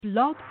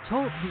Blog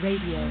Talk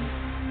Radio.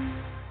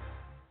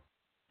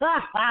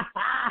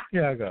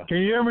 Yeah, I go.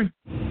 Can you hear me?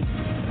 You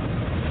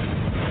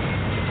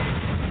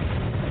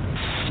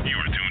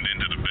are tuned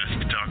into the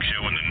best talk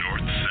show in the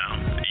North, South,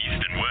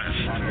 East, and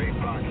West.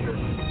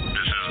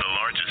 This is the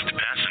largest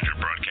passenger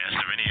broadcast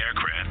of any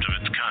aircraft of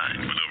its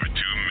kind, with over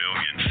 2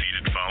 million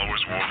seated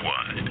followers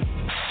worldwide.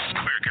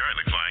 We are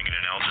currently flying at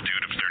an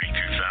altitude of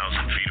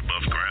 32,000 feet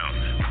above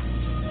ground.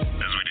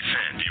 As we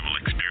descend, you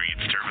will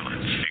experience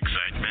turbulence,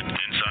 excitement,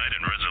 insight,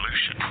 and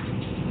resolution.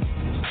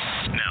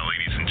 Now,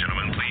 ladies and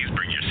gentlemen, please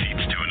bring your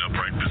seats to an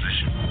upright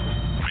position.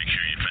 Make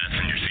sure you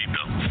fasten your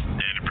seatbelts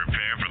and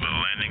prepare for the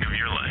landing of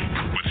your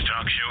life with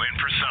talk show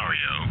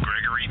impresario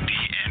Gregory D.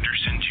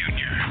 Anderson,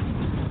 Jr.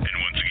 And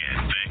once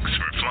again, thanks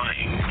for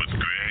flying with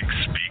Greg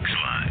Speaks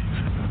Live.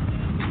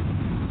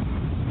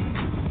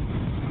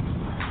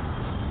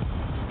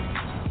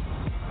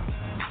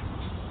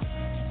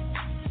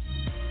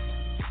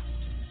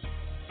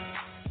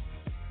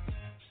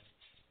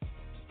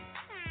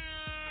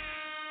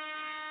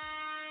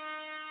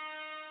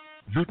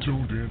 You're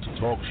tuned in to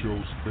talk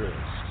shows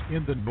best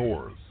in the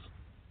North,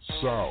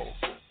 South,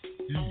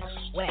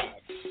 East,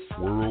 West,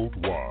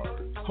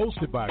 worldwide.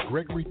 Hosted by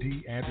Gregory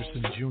D.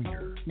 Anderson,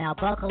 Jr. Now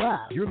buckle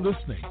up. You're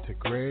listening to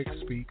Greg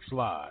Speaks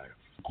Live.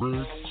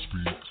 Greg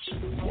Speaks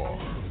Live.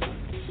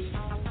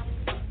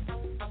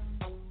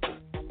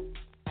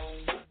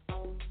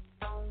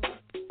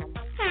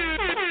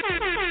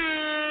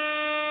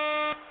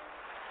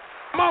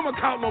 Mama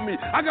counting on me.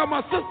 I got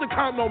my sister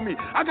counting on me.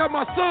 I got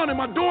my son and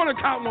my daughter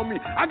counting on me.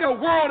 I got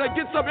a world that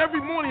gets up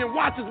every morning and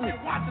watches me.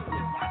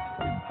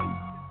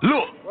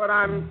 Look. What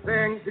I'm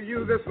saying to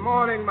you this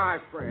morning, my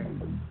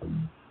friend,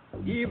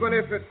 even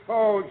if it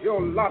falls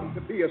your lot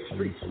to be a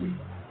street sweeper,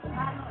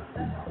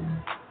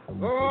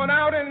 go on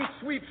out and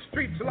sweep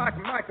streets like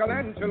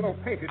Michelangelo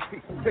painted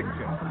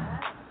pictures.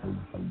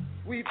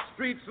 Sweep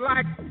streets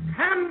like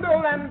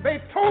Handel and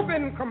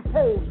Beethoven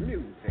composed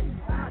music.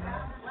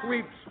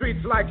 Sweep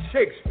streets like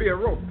Shakespeare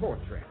wrote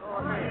poetry.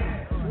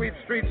 Sweep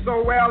streets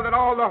so well that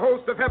all the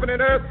hosts of heaven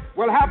and earth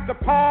will have to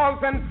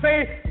pause and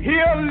say,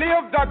 here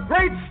lived a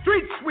great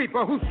street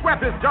sweeper who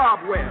swept his job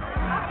well.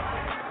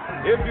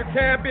 If you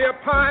can't be a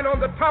pine on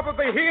the top of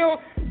the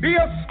hill, be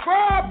a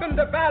scrub in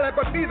the valley,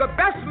 but be the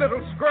best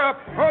little scrub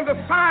on the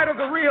side of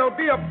the reel.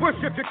 Be a bush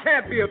if you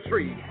can't be a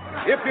tree.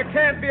 If you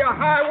can't be a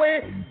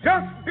highway,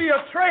 just be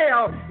a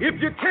trail. If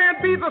you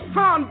can't be the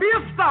sun, be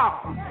a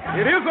star.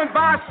 It isn't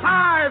by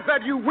size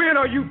that you win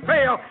or you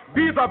fail.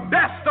 Be the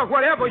best of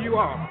whatever you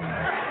are.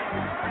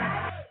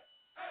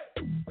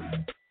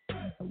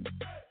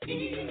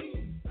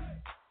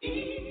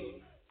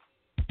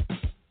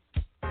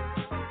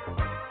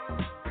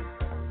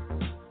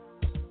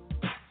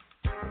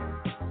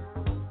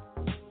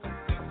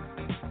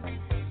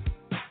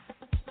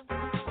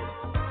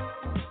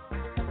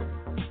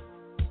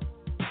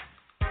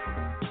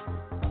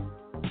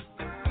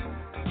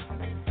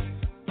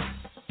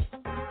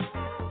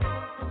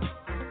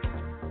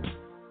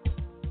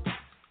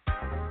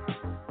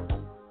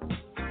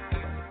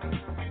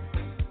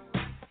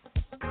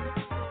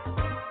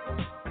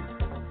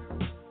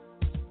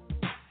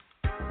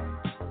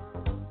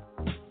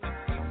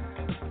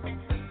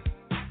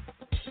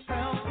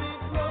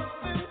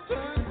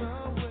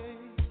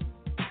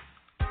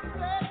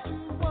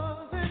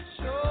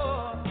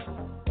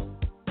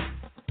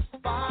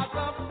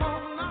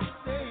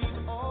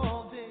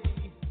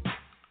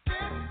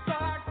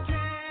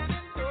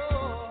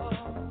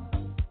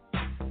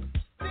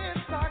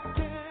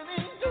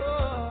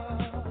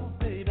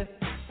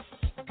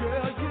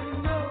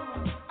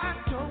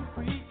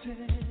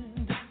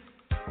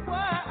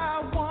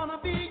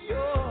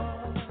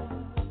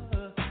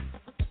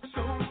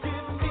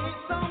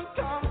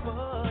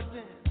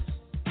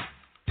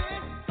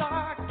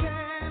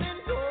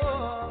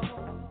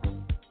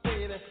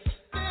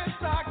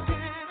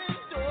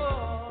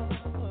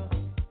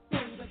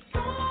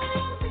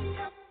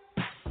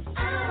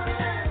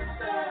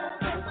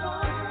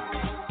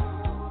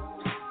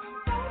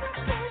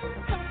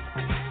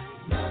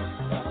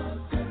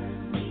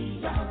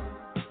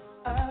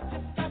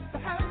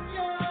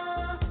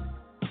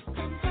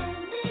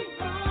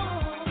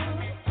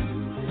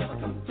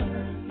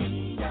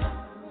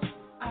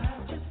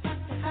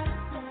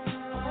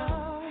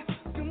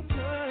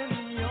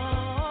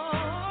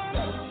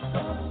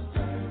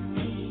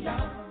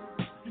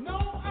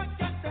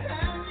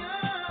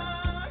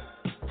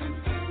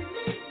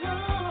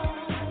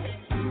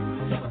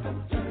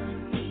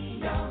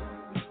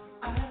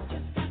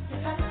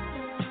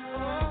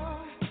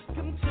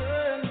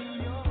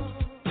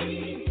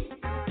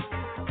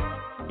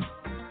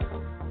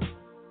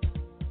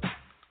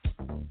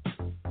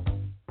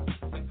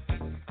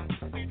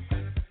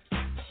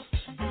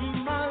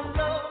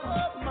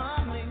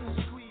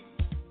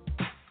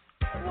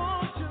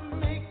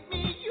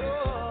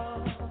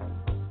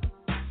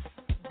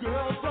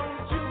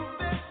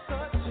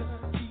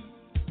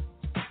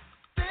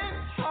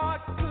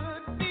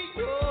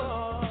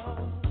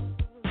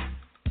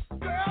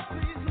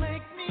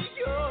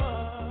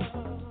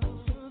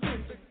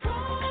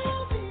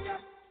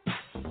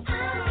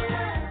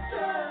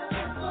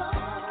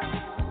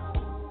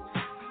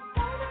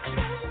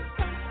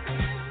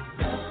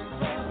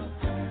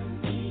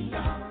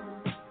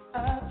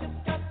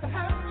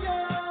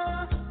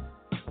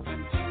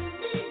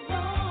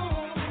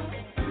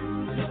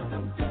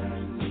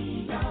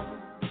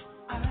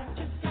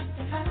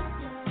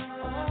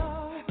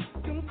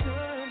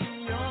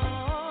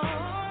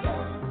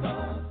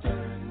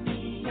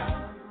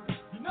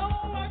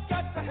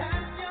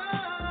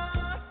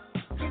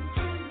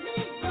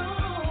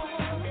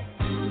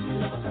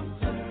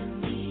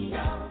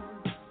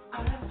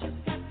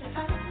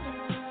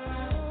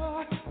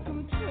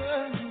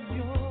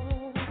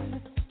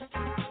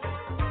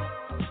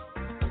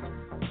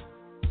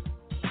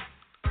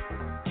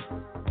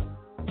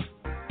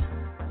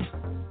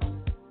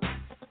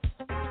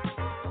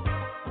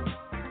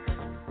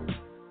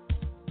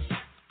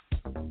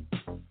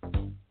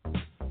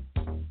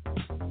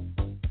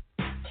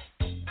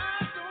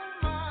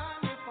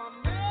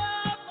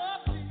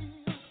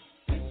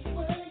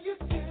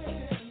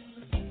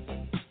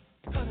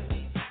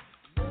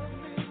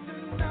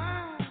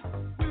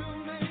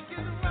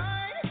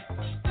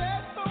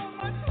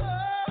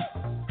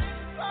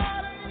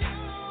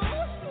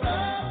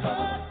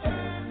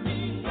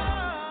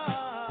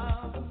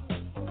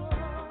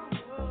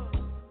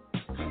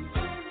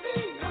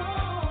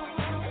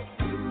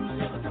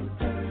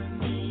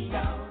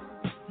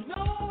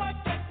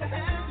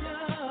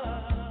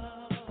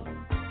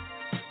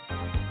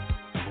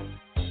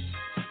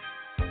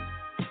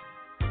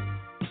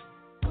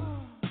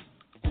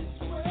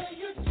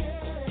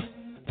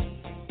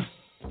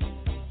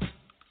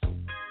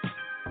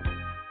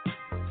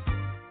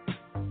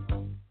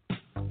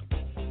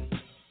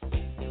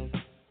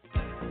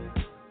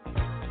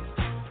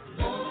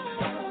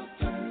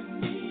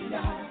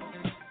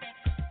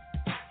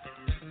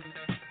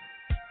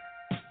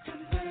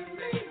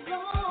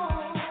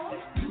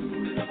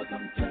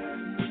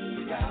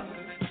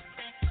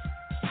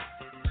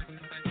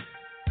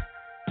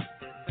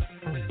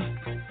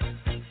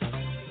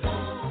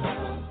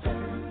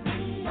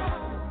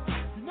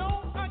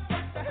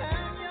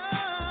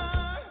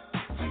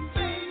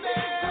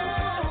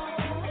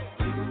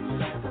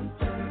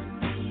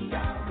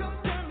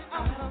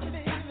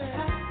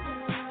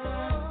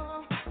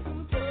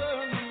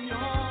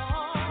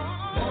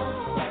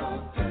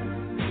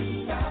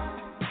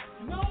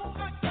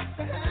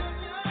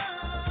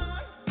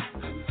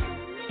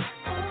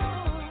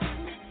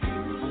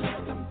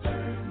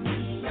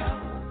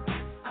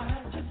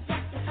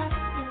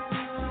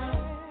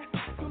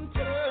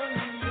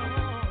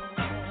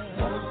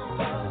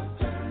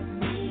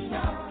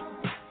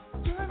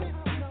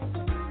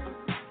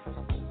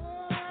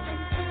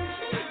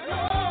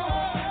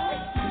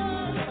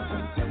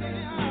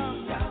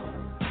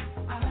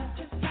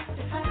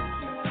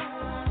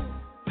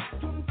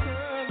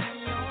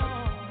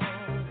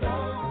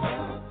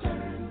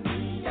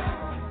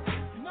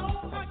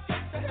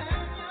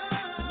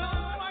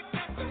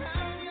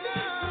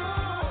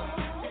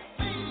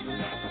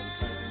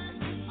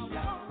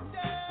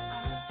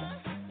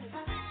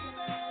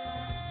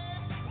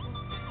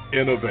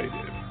 innovative,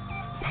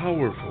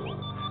 powerful,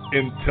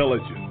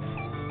 intelligent.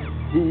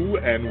 Who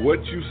and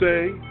what you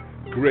say?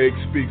 Greg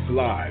Speaks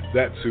Live,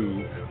 that's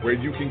who, where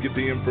you can get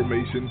the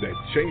information that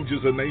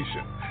changes a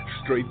nation,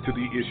 straight to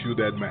the issue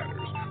that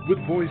matters, with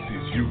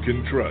voices you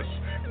can trust.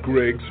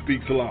 Greg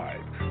Speaks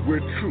Live, where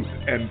truth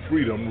and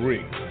freedom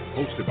ring,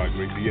 hosted by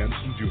Gregory D.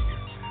 Anderson, Jr.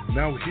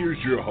 Now here's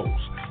your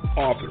host,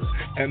 author,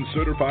 and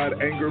certified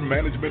anger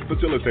management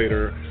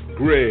facilitator,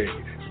 Greg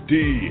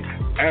D.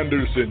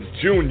 Anderson,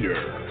 Jr.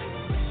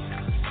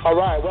 All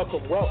right,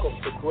 welcome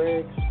to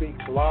Greg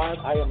Speaks Live.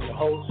 I am your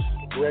host,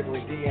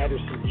 Gregory D.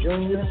 Anderson,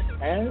 Jr.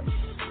 and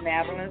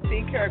Madeline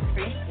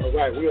Carla. All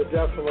right, we are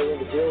definitely in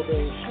the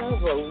building.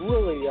 Have a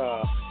really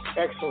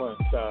excellent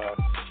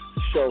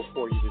show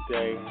for you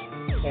today.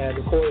 And,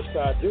 of course,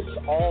 this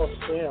all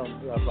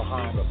stemmed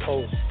behind a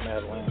post,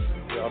 Madeline.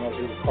 I don't know if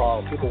you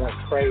recall. People went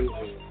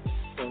crazy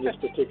in this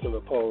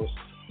particular post.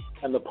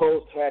 And the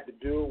post had to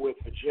do with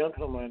a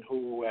gentleman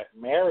who had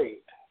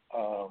married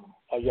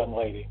a young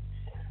lady.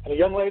 And the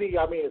young lady,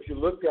 I mean, if you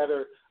looked at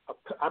her,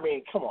 I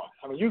mean, come on.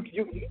 I mean,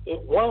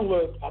 one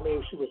look, I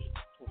mean, she was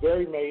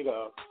very made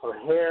up. Her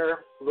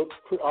hair looked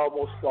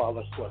almost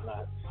flawless,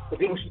 whatnot. But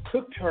then when she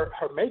took her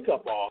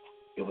makeup off,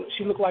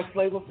 she looked like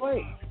Flavor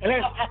Flav. And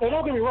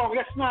don't get me wrong,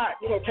 that's not,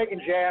 taking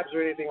jabs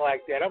or anything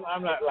like that.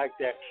 I'm not like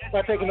that. I'm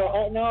not taking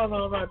I'm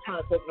not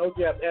trying to take no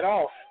jabs at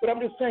all. But I'm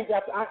just saying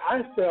that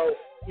I felt,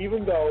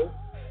 even though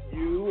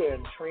you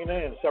and Trina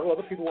and several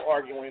other people were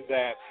arguing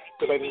that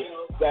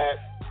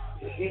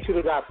he should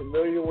have got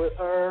familiar with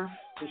her.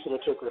 He should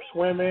have took her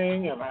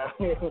swimming and all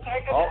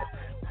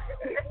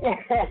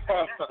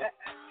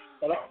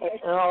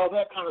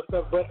that kind of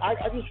stuff. But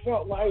I just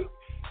felt like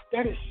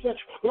that is such.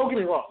 Don't get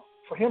me wrong.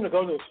 For him to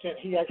go to the extent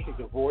he actually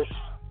divorced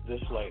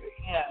this lady.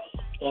 Yes.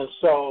 And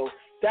so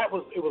it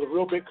was a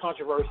real big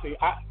controversy.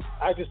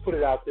 I just put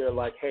it out there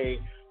like, hey,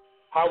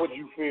 how would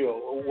you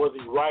feel? Was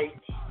he right?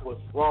 Was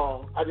he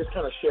wrong? I just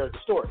kind of shared the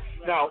story.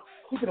 Now,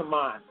 keep it in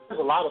mind, there's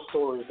a lot of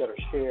stories that are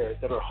shared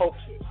that are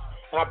hoaxes.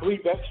 And I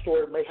believe that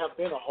story may have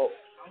been a hoax.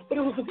 But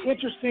it was an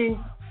interesting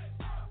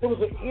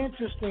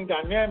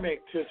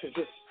dynamic to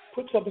just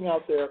put something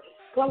out there.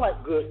 I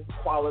like good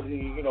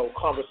quality,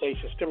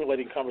 conversations,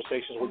 stimulating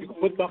conversations where you can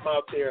put something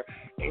out there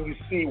and you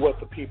see what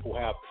the people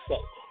have to say.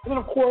 And then,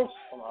 of course,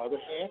 on the other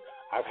hand,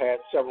 I've had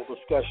several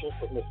discussions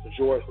with Mr.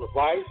 George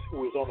LeVias,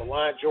 who is on the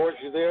line. George,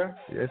 you there?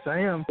 Yes, I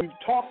am. We've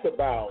talked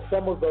about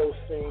some of those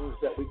things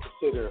that we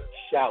consider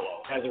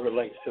shallow as it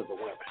relates to the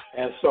women.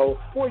 And so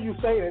before you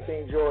say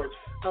anything, George,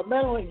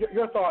 Madeline,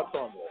 your thoughts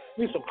on this?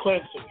 Need some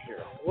cleansing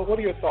here. What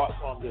are your thoughts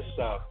on this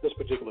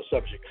particular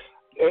subject?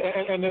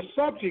 And the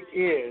subject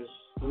is,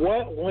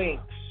 what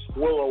lengths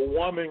will a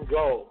woman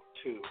go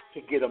to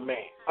get a man?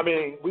 I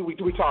mean,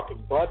 we talking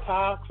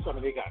buttocks. I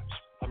mean,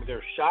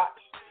 there's shots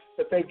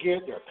that they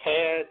get. There are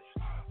pads.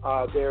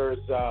 There's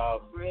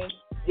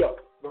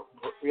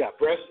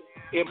breast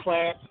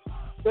implants.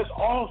 There's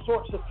all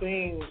sorts of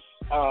things.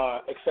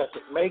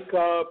 Excessive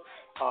makeup,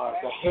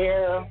 the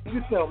hair.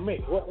 You tell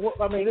me.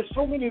 I mean, there's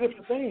so many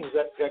different things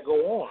that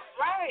go on.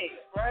 Right.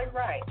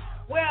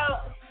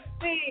 Well,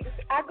 see,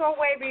 I go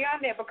way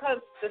beyond that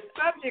because the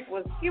subject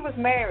was he was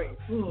married.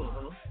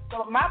 Mm-hmm.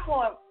 So my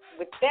point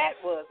with that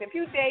was, if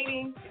you're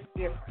dating, it's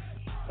different.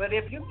 But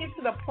if you get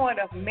to the point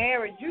of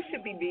marriage, you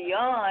should be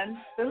beyond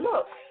the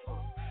looks.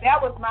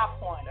 That was my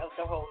point of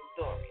the whole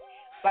story.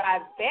 By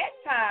that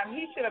time,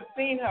 he should have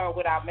seen her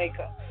without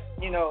makeup,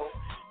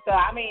 So,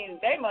 I mean,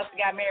 they must have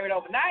got married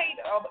overnight,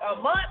 a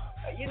month,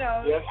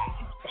 Yes.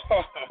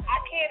 I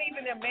can't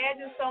even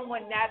imagine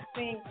someone not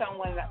seeing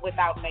someone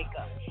without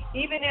makeup.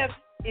 Even if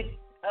it's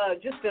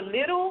just a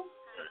little,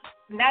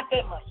 not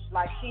that much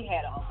like she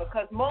had on,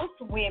 because most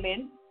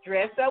women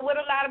dress up with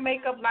a lot of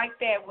makeup like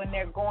that when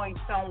they're going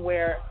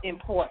somewhere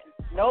important.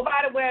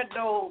 Nobody wears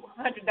no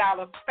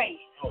 $100 face.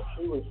 Oh,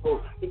 she was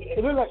so.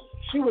 It looked like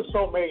she was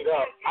so made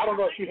up. I don't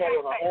know if she had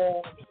it on her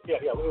own. Yeah.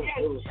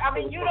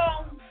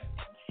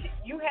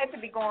 You had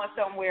to be going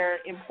somewhere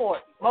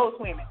important. Most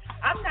women.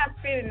 I'm not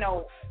spending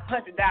no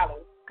 $100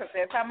 because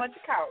that's how much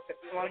it costs. If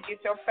you want to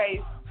get your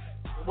face,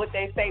 what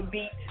they say,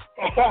 beat,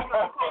 it's going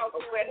to cost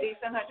you at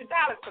least $100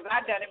 because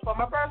I done it for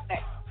my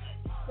birthday.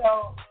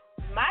 So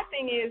my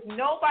thing is,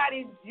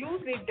 nobody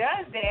usually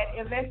does that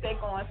unless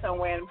they're going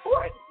somewhere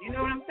important. You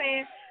know what I'm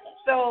saying?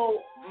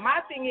 So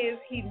my thing is,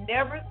 he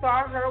never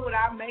saw her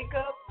without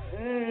makeup.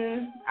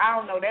 I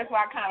don't know. That's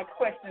why I kind of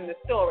question the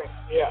story.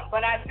 Yeah.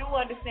 But I do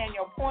understand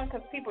your point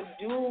because people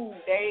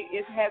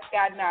it has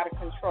gotten out of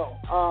control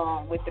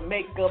with the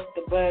makeup,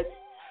 the butt,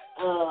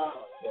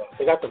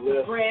 they got the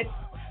lips. The breasts,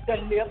 the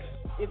lips.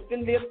 It's the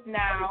lips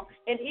now.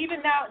 And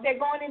even now, they're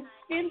going in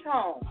skin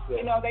tone.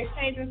 Yeah. They're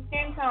changing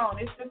skin tone.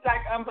 It's just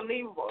like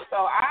unbelievable.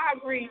 So I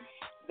agree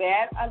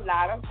that a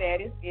lot of that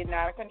is getting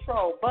out of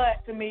control.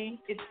 But to me,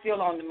 it's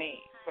still on the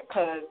man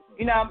because,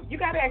 you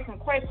got to ask some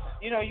questions.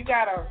 You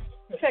got to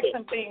check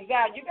some things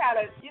out. You got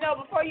to,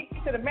 before you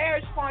get to the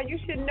marriage point, you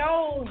should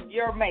know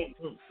your mate.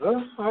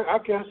 Well, I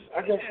guess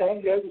so.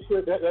 Yeah, you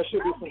should. That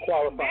should be some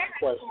qualifying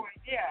questions.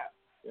 Yeah.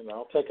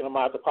 Taking them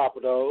out to Papa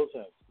Do's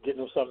and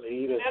getting them something to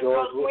eat. Let's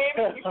go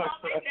swimming.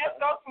 Let's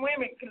go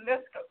swimming.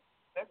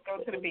 Let's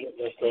go to the beach.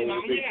 Let's go to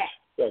the beach.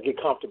 Yeah,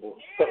 get comfortable.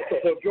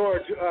 So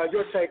George,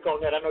 your take on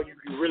that? I know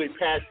you're really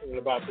passionate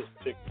about this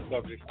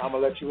particular subject. I'm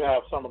gonna let you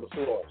have some of the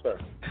floor, sir.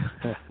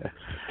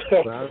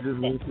 Well, I was just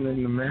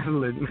listening to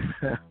Madeline.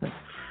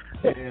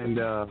 And,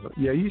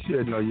 you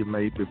should know your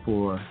mate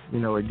before,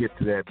 it gets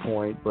to that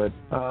point. But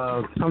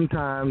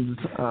sometimes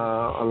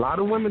a lot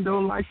of women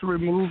don't like to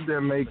remove their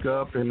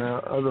makeup and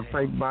other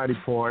fake body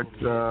parts,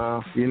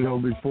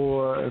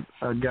 before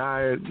a guy,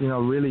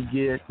 really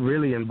get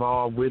really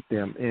involved with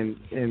them. And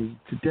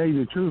to tell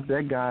you the truth,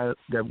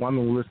 that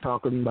woman we was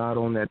talking about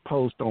on that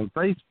post on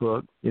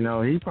Facebook,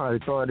 he probably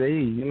thought,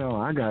 hey,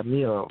 I got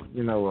me a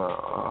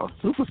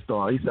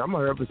superstar. He said, I'm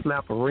going to have to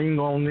slap a ring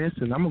on this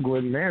and I'm going to go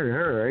ahead and marry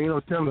her. Ain't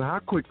no telling how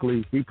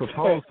quickly he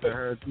proposed to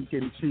her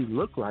thinking she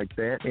looked like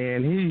that.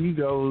 And here you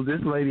go,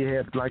 this lady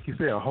had, like you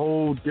said, a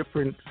whole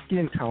different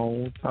skin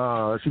tone.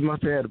 She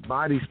must have had a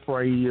body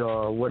spray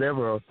or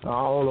whatever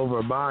all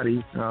over her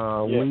body,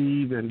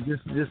 weave, and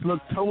just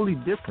looked totally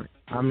different.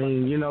 I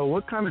mean,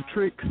 what kind of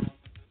tricks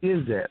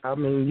is that? I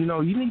mean,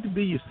 you need to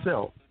be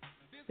yourself.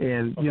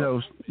 And,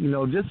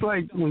 just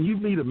like when you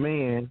meet a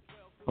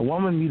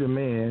woman meet a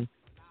man,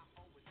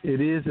 it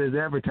is as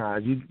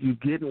advertised. You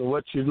getting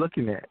what you're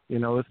looking at.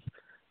 It's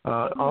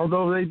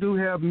although they do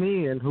have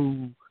men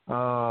who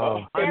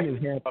y'all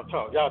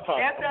talk.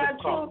 That's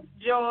the truth,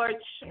 George.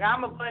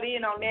 I'm going to butt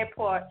in on that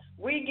part.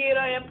 We get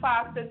an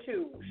imposter,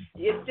 too.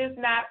 It's just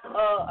not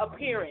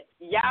appearance.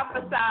 Y'all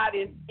facade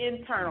is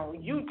internal.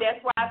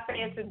 That's why I say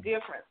it's a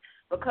difference.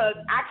 Because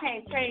I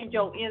can't change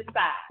your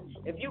inside.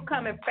 If you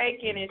come and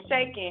faking and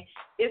shaking,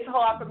 it's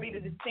hard for me to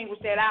distinguish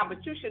that out.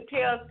 But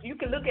you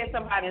can look at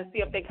somebody and see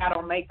if they got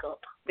on makeup.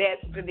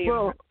 That's the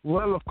difference.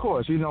 Well, of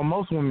course.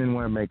 Most women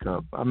wear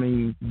makeup. I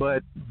mean,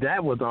 but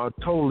that was a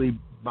totally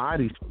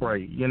body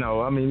spray.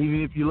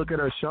 Even if you look at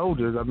her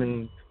shoulders,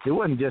 it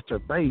wasn't just her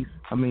face.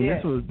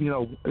 This was,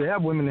 they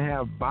have women that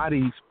have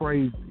body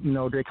sprays,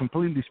 they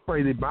completely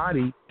spray their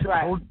body to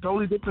a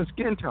totally different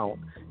skin tone.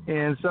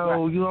 And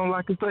so,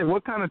 like I say,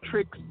 what kind of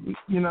tricks,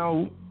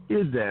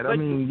 is that? But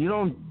you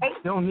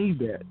don't need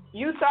that.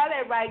 You saw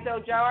that right, though,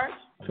 George?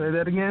 Say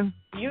that again?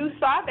 You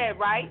saw that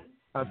right?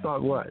 I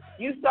thought what?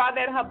 You saw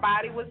that her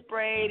body was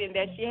sprayed and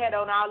that she had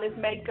on all this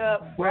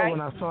makeup, right? Well,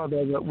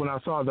 when I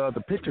saw the other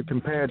picture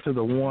compared to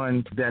the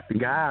one that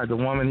the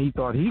woman he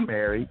thought he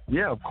married,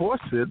 yeah, of course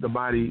the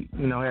body,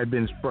 had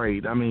been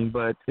sprayed.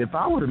 But if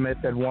I would have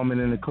met that woman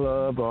in the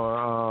club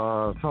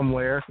or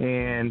somewhere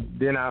and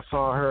then I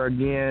saw her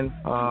again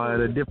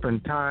at a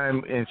different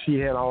time and she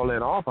had all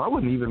that off, I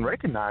wouldn't even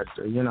recognize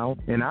her,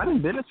 And I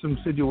done been in some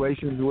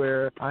situations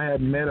where I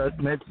had met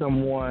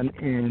someone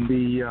and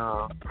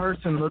the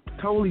person looked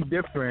totally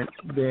different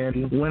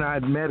than when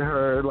I'd met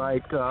her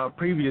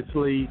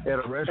previously at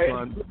a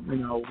restaurant,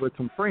 with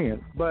some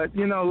friends. But,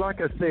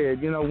 like I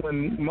said,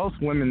 when most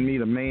women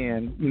meet a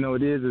man,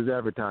 it is as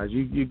advertised.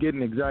 You're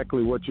getting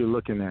exactly what you're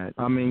looking at.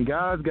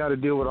 Guys got to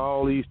deal with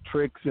all these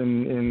tricks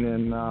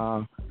and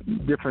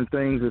different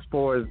things as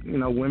far as,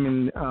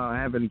 women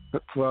having,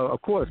 well, of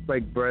course,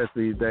 fake breasts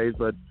these days,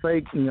 but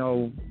fake,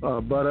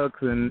 buttocks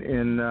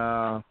and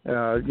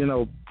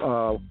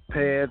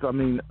pads,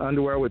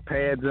 underwear with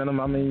pads in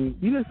them.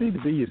 You just need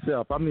to be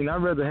yourself. I'd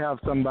rather have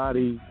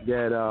somebody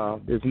that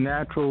is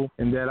natural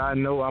and that I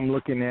know I'm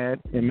looking at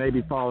and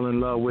maybe fall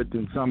in love with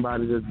than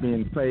somebody that's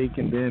being fake.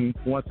 And then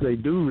once they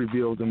do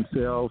reveal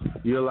themselves,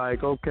 you're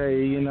like,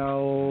 okay,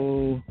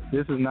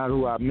 this is not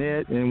who I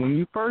met. And when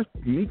you first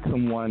meet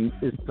someone,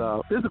 it's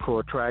the physical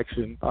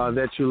attraction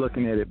that you're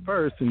looking at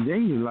first, and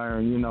then you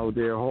learn,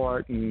 their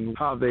heart and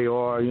how they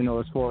are,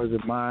 as far as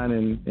their mind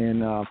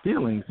and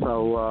feelings.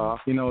 So,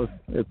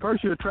 at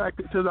first you're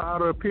attracted to the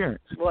outer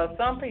appearance. Well,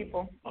 some people.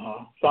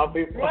 Some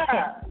people.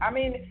 Yeah.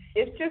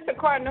 It's just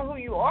according to who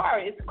you are.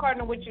 It's according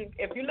to what you.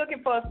 If you're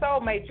looking for a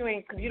soulmate,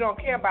 you don't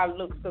care about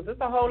looks, because there's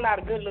a whole lot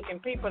of good-looking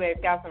people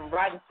that got some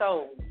rotten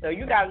souls. So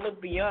you got to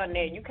look beyond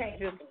that. You can't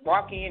just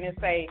walk in and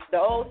say, the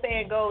old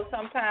saying goes,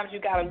 sometimes you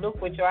got to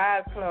look with your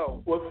eyes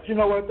closed. Well, you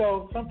know what,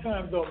 though?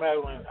 Sometimes, though,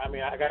 Madeline,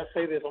 I got to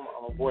say this.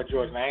 I'm a boy,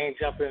 George, and I ain't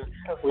jumping.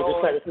 We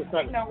just say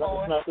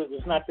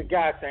it's not the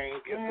guy thing.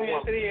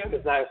 Yes, it is.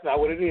 It's not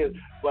what it is.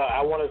 But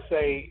I want to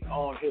say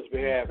on his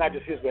behalf, not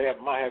just his behalf,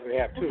 my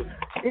behalf, too.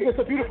 It's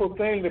a beautiful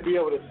thing to be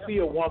able to see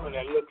a woman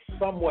that looks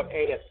somewhat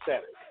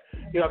aesthetic.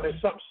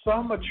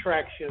 Some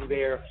attraction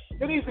there.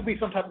 There needs to be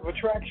some type of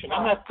attraction.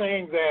 I'm not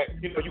saying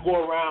that, you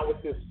go around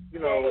with this,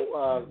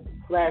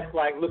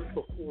 flashlight looking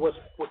for what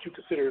you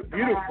consider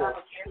beautiful.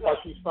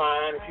 She's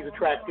fine and she's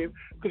attractive.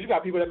 Because you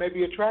got people that may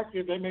be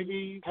attractive, they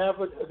maybe have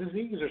a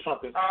disease or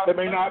something. They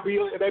may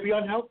be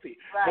unhealthy.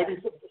 Right.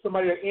 Maybe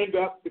somebody that end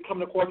up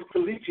becoming a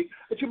quadriplegic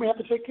that you may have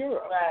to take care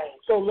of. Right.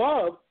 So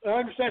love, I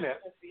understand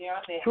that. It's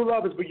beyond that. True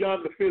love is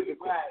beyond the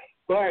physical. Right.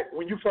 But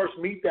when you first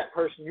meet that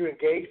person, you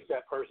engage with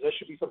that person, there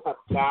should be some type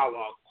of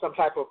dialogue, some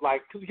type of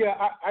because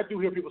I do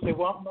hear people say,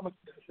 well, I'm going to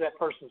get into that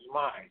person's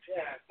mind.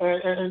 Yeah.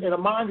 And a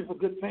mind is a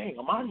good thing.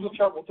 A mind is a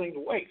terrible thing to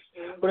waste.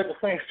 But at the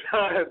same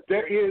time,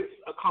 there is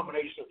a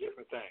combination of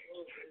different things.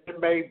 It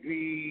may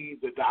be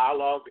the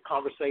dialogue, the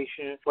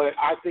conversation, but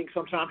I think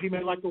sometimes he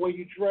may like the way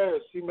you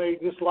dress. He may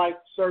dislike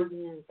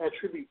certain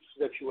attributes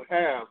that you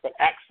have, the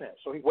accent.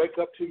 So he wake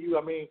up to you.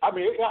 I think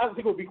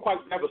it would be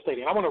quite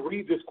devastating. I want to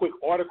read this quick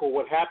article,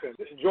 what happened.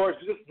 George,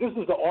 this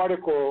is the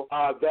article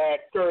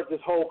that stirred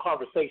this whole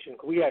conversation.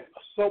 We had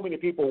so many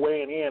people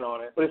weighing in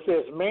on it. But it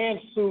says, man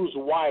sues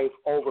wife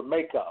over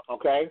makeup,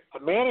 okay?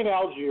 A man in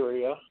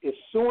Algeria is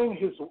suing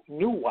his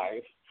new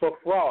wife for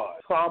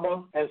fraud,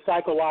 trauma, and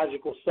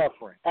psychological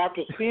suffering.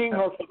 After seeing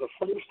her for the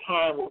first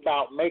time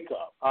without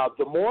makeup,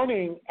 the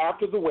morning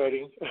after the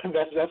wedding,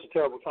 that's a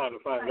terrible time to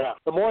find out.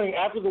 The morning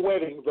after the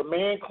wedding, the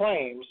man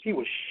claims he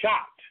was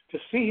shocked to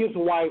see his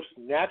wife's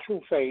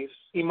natural face.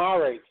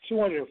 Emirates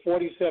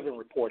 247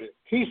 reported.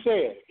 He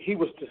said he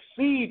was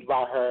deceived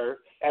by her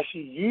as she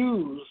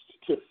used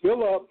to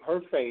fill up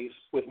her face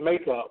with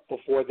makeup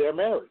before their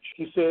marriage.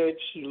 He said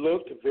she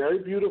looked very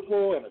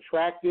beautiful and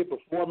attractive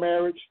before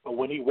marriage, but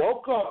when he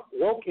woke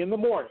in the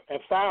morning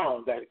and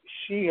found that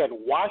she had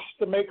washed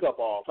the makeup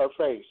off her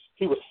face,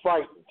 he was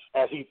frightened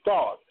as he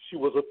thought she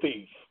was a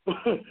thief.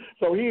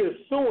 So he is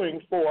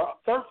suing for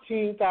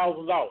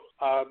 $13,000.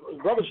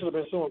 Brother should have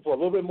been suing for a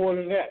little bit more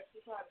than that.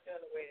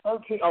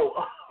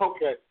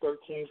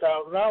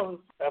 $13,000.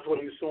 That's what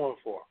he's suing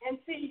for. And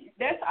see,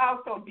 that's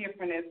also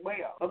different as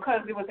well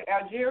because it was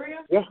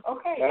Algeria. Yeah.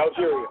 Okay. Algeria. It's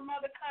a whole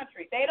other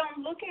country. They don't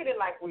look at it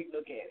like we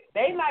look at it.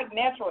 They like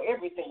natural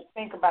everything.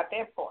 Think about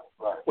that part.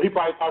 Right. Well, he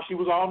probably thought she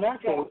was all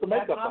natural with the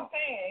makeup on. That's what I'm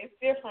saying. It's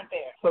different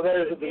there. So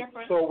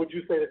So would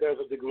you say that there's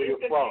a degree of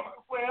fraud?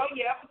 Well,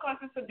 yeah, because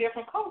it's a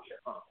different culture.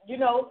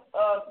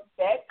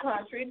 That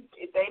country,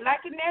 they like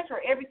the natural,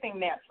 everything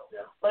natural.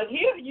 Yeah. But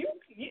here, you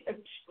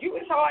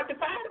it's hard to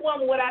find a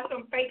woman without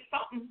some fake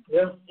something.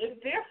 Yeah. It's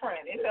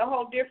different. It's a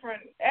whole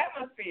different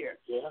atmosphere.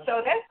 Yeah.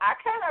 So I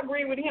kind of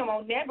agree with him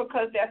on that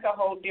because that's a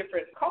whole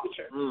different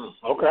culture.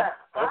 Okay. Yeah,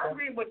 I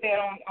agree with that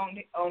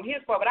on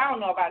his part, but I don't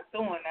know about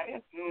suing.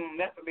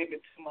 That's a little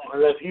bit too much.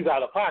 Unless he's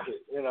out of pocket,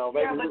 maybe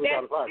but he was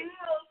out of pocket.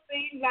 Still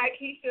seems like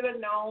he should have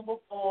known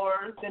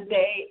before the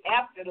day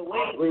after the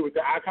wedding. I agree with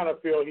that. I kind of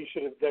feel there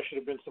should have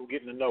been some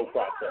getting to know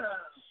process.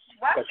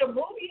 Watch the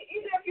movie,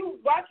 even if you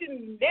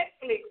watching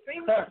Netflix,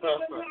 even if you put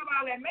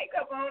all that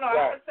makeup on, or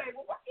I would say,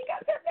 well, why you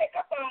got that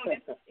makeup on?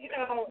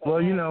 Well,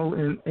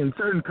 in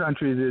certain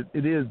countries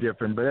it is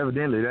different, but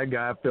evidently that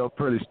guy felt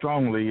pretty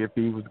strongly if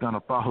he was going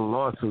to file a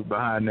lawsuit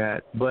behind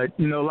that. But,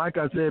 like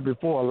I said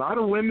before, a lot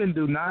of women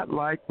do not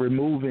like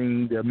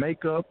removing their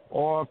makeup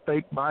or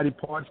fake body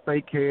parts,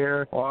 fake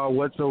hair, or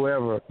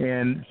whatsoever.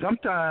 And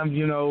sometimes,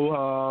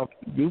 you'll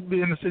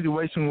be in a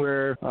situation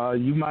where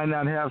you might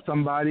not have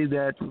somebody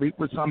that sleep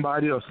with somebody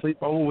or sleep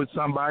over with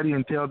somebody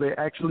until they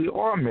actually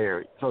are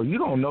married. So you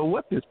don't know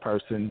what this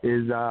person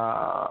is,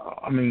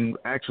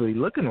 actually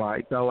looking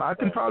like. So I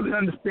can probably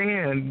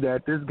understand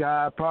that this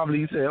guy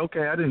probably said,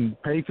 okay, I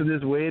didn't pay for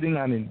this wedding.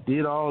 I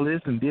did all this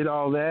and did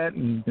all that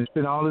and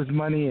spent all this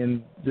money,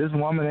 and this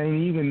woman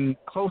ain't even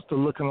close to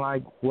looking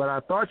like what I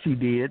thought she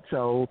did.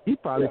 So he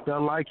probably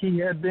felt like he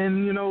had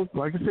been,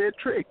 like I said,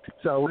 tricked.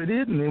 So it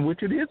isn't,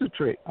 which it is a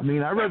trick. I'd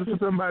rather for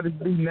somebody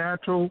to be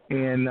natural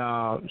and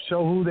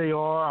show who they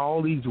are,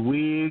 all these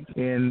wigs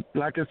and,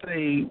 like I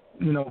say,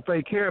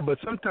 fake hair. But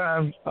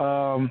sometimes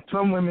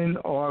some women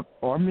or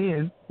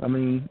men,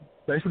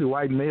 especially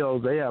white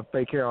males, they have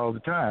fake hair all the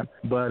time.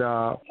 But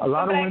a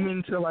lot of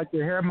women feel like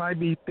their hair might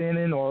be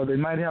thinning or they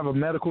might have a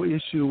medical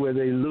issue where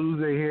they lose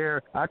their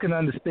hair. I can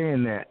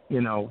understand that,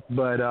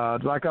 But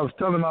like I was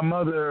telling my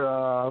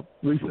mother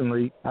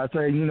recently, I say,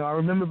 I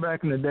remember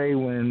back in the day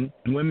when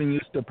women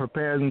used to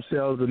prepare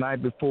themselves the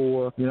night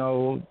before,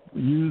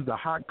 use the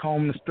hot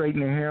comb to straighten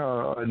their hair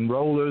and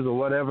rollers or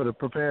whatever to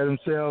prepare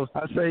themselves.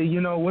 I say,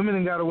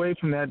 women got away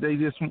from that. They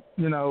just,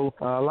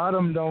 a lot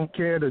of them don't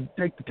care to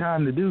take the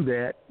time to do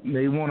that.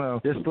 They want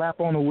to just slap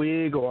on a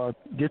wig or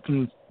get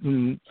some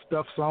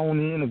stuff sewn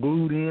in or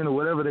glued in or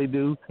whatever they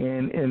do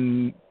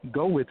and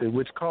go with it,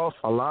 which costs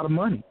a lot of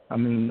money. A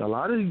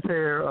lot of these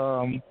hair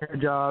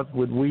jobs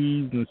with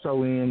weaves and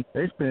sew in,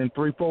 they spend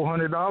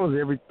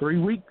 $300-400 every 3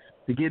 weeks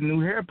to get new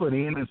hair put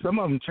in, and some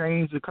of them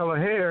change the color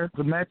hair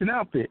to match an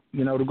outfit,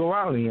 to go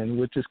out in,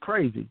 which is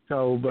crazy.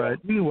 So, but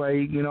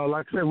anyway,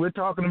 like I said, we're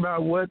talking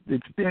about what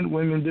extent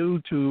women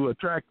do to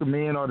attract a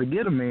man or to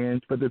get a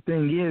man, but the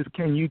thing is,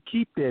 can you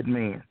keep that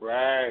man?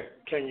 Right.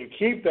 Can you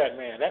keep that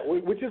man?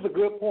 Which is a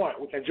good point.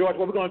 And, George,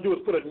 what we're going to do is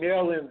put a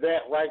nail in that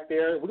right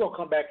there. We're going to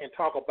come back and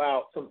talk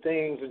about some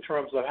things in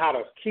terms of how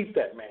to keep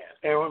that man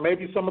and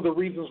maybe some of the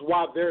reasons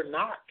why they're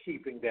not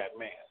keeping that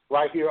man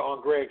right here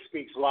on Greg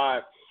Speaks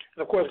Live.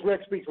 And, of course,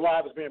 Greg Speaks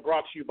Live is being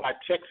brought to you by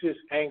Texas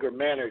Anger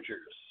Managers.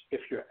 If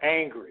you're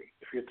angry,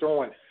 if you're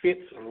throwing fits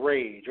of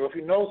rage, or if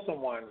you know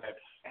someone that's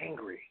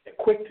angry and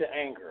quick to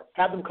anger,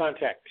 have them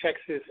contact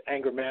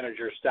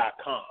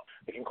TexasAngerManagers.com.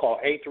 They can call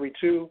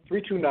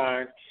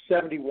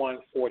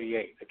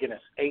 832-329-7148. Again,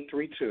 that's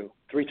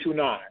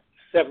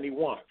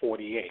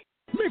 832-329-7148.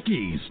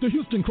 Mickey's. The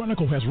Houston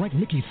Chronicle has ranked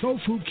Mickey's Soul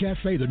Food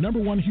Cafe the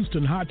 #1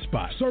 Houston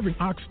hotspot, serving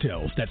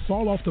oxtails that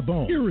fall off the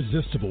bone,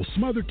 irresistible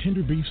smothered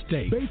tender beef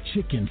steak, baked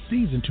chicken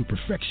seasoned to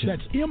perfection.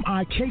 That's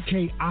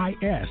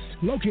MIKKIS,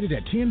 located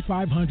at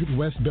 10500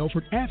 West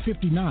Belford at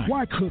 59.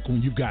 Why cook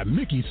when you've got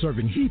Mickey's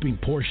serving heaping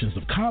portions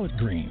of collard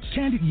greens,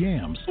 candied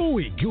yams,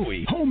 ooey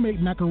gooey,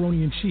 homemade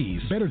macaroni and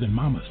cheese, better than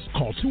mama's.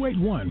 Call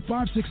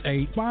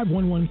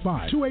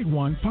 281-568-5115,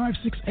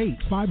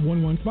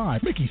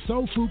 281-568-5115. Mickey's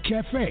Soul Food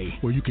Cafe,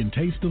 where you can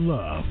taste the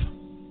love.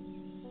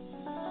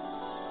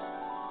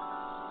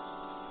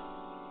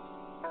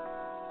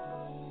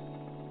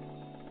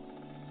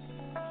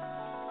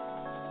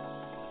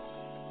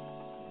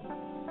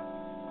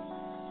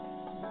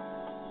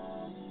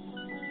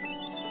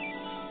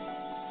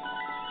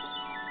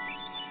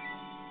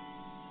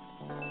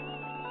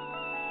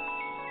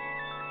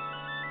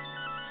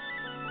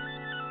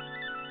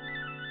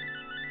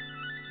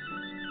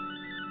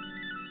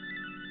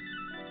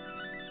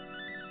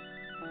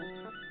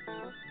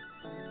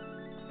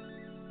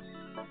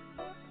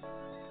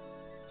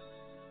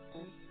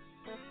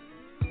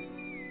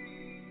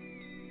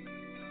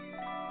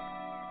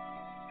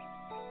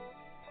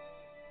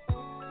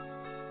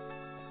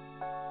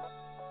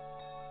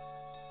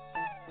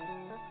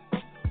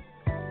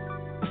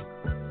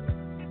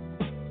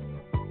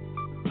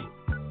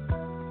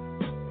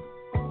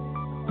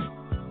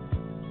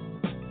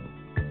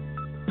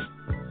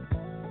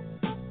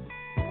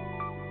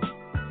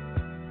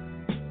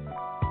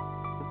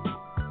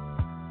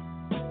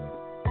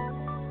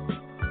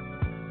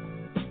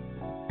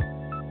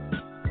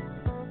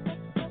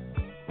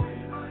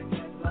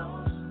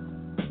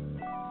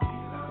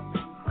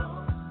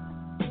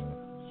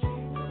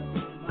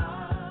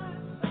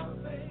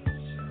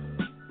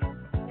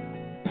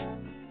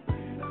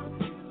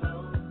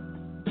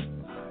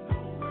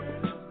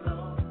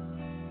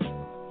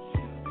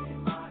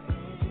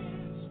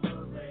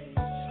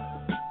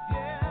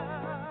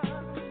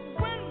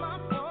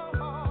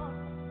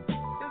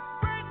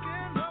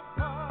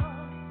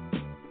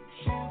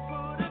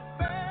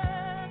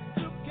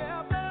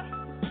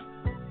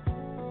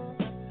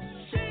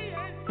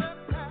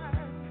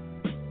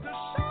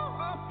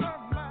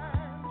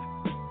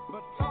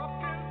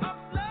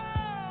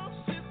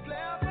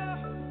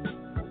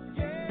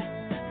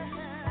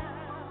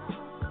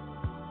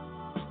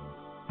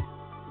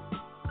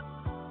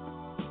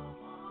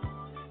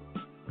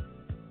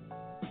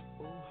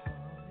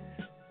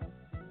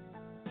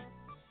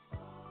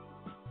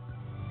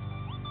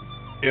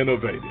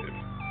 Innovative,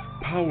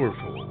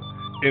 powerful,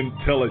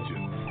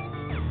 intelligent.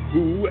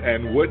 Who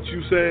and what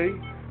you say?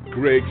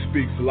 Greg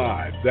Speaks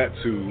Live. That's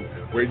who,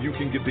 where you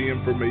can get the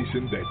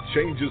information that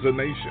changes a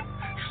nation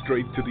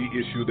straight to the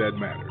issue that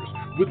matters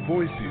with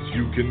voices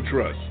you can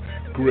trust.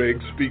 Greg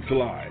Speaks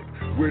Live,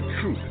 where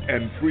truth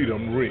and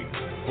freedom ring.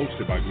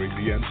 Hosted by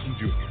Gregory D.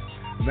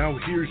 Jr. Now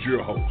here's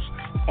your host,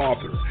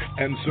 author,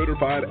 and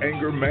certified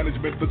anger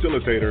management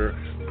facilitator,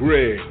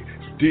 Greg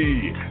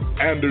D.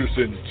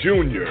 Anderson,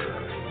 Jr.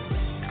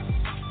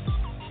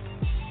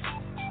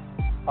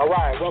 All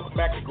right, welcome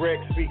back to Greg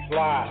Speaks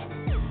Live.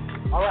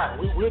 All right,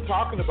 we're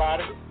talking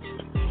about it.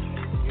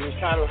 You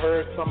kind of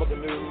heard some of the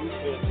news,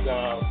 and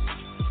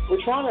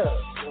we're trying to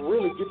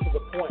really get to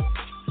the point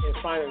in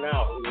finding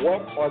out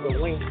what are the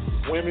links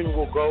women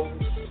will go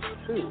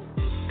to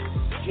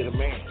get a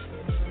man.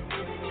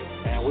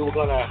 And we were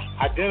going to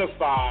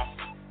identify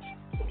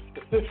some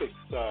specifics,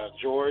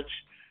 George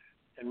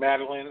and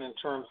Madeline, in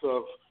terms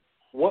of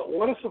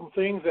what are some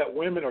things that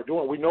women are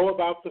doing. We know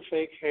about the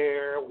fake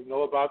hair. We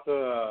know about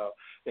the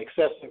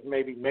excessive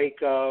maybe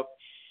makeup.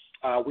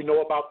 We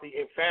know about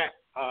in fact,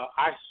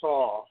 I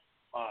saw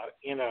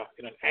in an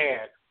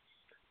ad,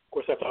 of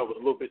course I thought it was a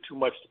little bit too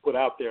much to put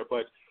out there,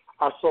 but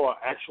I saw an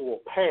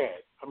actual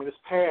pad. I mean, this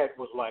pad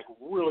was like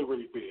really,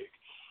 really big.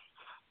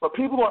 But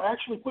people are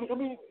actually putting,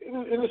 and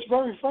it's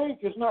very fake.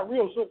 It's not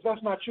real, so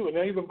that's not you. And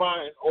they're even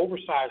buying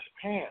oversized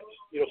pants,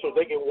 so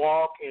they can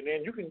walk, and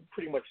then you can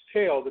pretty much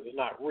tell that it's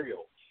not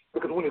real.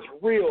 Because when it's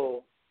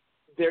real,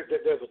 there's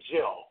a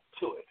gel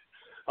to it.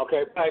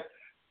 Okay? But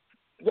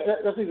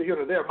that's neither here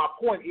nor there. My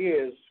point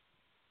is,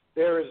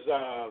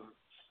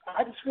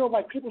 I just feel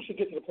like people should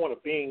get to the point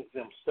of being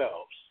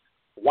themselves.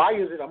 Why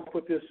is it, I'm going to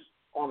put this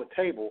on the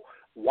table,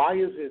 why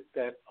is it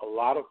that a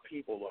lot of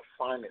people are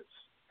finding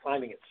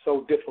it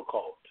so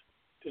difficult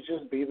to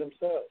just be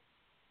themselves?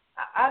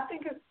 I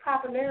think it's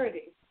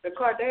popularity. The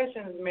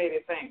Kardashians made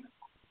it famous.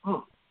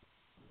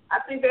 I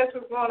think that's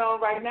what's going on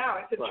right now.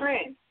 It's a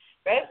trend.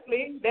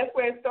 Basically, that's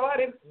where it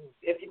started.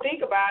 If you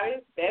think about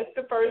it, that's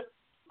the first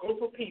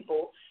group of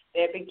people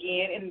that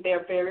began, and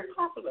they're very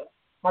popular.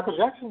 Michael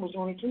Jackson was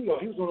doing it too, though.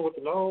 He was doing it with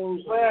the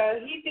nose. Well,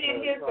 he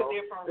did his for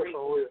different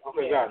reasons.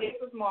 Okay, his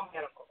was more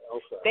medical.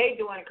 Okay. They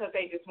doing it because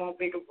they just want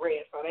bigger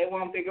breasts, or they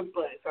want bigger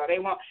butts, or they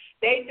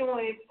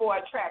doing it for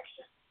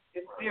attraction.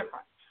 It's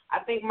different. I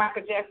think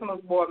Michael Jackson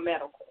was more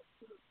medical.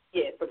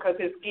 Yes, because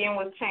his skin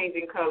was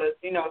changing colors,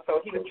 so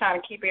he was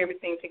trying to keep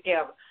everything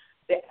together.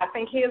 I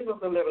think his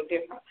was a little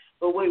different.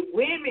 But with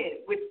women,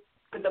 with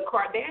the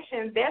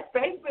Kardashians, that's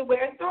basically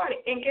where it started.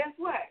 And guess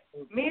what?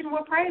 Men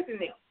were praising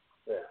them.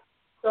 Yeah.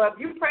 So if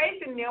you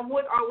praising them,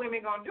 what are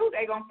women going to do?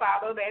 They're going to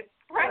follow that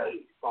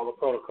praise. Follow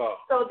protocol.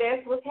 So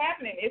that's what's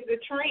happening. It's a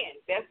trend.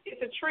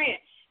 It's a trend.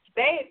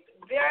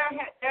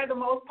 They're the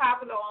most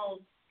popular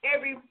on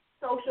every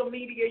social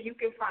media you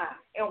can find.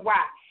 And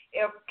why?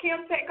 If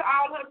Kim take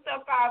all her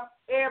stuff off,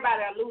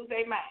 everybody will lose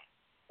their mind.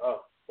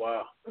 Oh,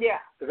 wow. Yeah.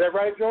 Is that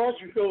right, George?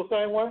 You feel the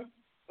same way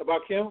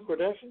about Kim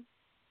Kardashian?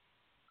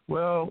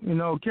 Well,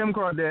 Kim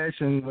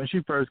Kardashian, when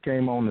she first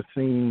came on the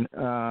scene,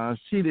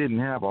 she didn't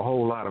have a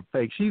whole lot of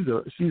fake. She's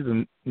a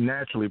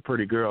naturally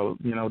pretty girl,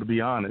 to be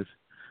honest.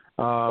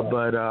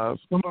 But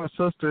some of her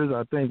sisters,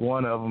 I think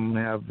one of them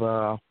have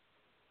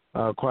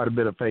quite a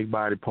bit of fake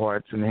body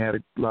parts, and they had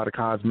a lot of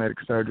cosmetic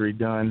surgery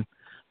done.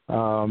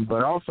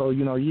 But also,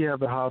 you have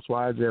the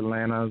Housewives of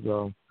Atlanta,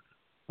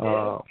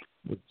 the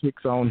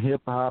Chicks on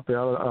Hip Hop,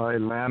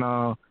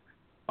 Atlanta,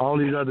 all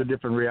these other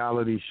different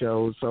reality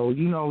shows. So,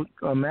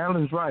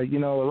 Madeline's right. A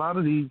lot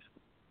of these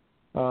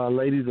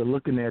ladies are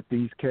looking at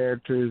these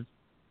characters.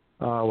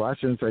 Well, I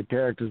shouldn't say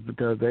characters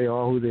because they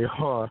are who they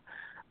are.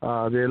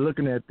 They're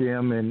looking at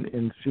them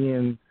and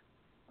seeing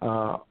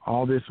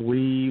all this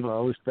weave,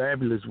 all this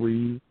fabulous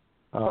weave,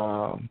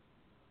 and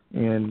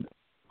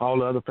all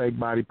the other fake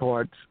body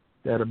parts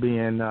that are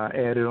being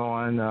added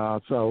on,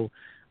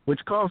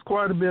 which costs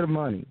quite a bit of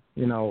money,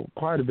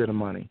 quite a bit of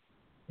money.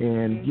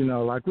 And,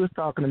 like we're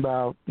talking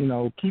about,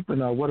 keeping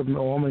what a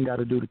woman got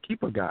to do to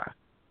keep a guy.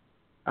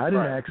 I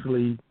didn't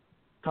actually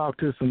talk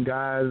to some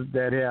guys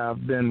that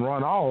have been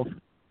run off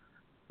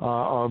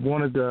or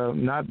wanted to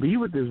not be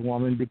with this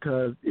woman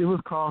because it was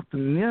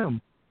costing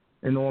them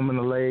an arm and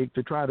a leg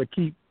to try to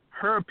keep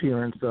her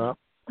appearance up.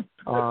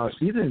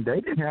 They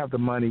didn't have the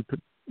money,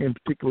 in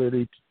particular,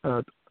 to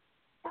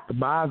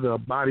buy the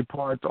body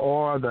parts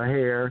or the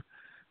hair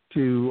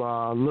to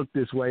look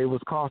this way. It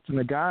was costing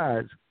the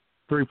guys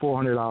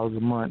 $300-400 a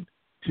month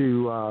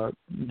to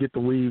get the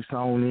weave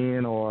sewn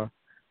in or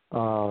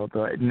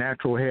the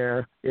natural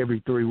hair every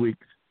 3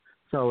 weeks.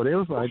 So it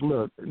was like,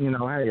 look,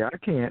 hey,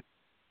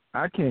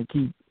 I can't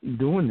keep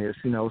doing this,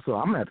 so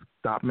I'm gonna have to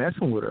stop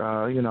messing with her.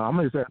 I'm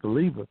gonna just have to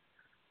leave her.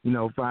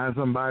 Find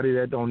somebody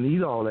that don't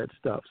need all that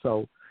stuff.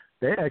 So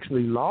they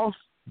actually lost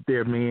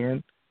their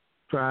men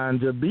trying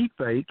to be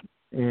fake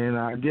and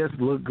I guess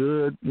look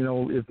good,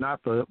 if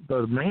not for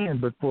the man,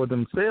 but for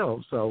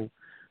themselves. So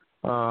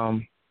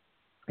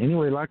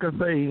anyway, like I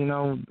say,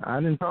 I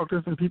didn't talk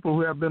to some people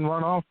who have been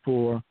run off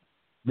for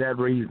that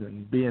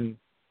reason, being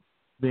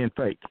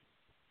fake.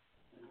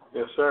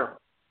 Yes, sir.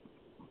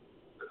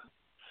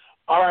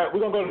 All right, we're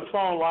going to go to the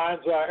phone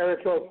lines. Area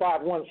code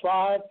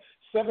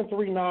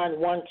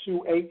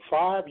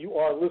 515-739-1285. You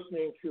are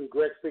listening to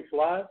Greg Speaks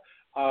Live.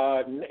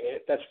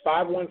 That's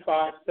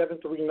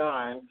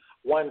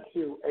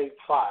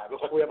 515-739-1285.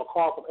 Looks like we have a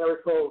call from area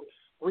code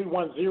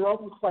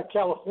 310. Looks like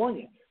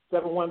California.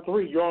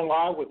 713. You're on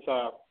live with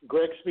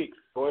Greg Speaks.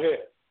 Go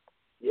ahead.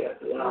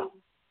 Yes.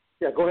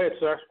 Yeah, go ahead,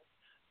 sir.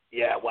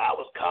 Yeah, well, I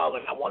was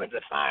calling. I wanted to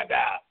find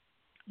out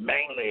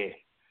mainly,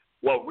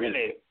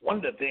 really, one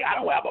of the things, I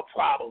don't have a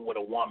problem with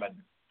a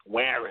woman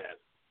wearing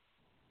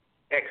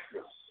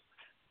extras.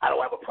 I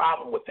don't have a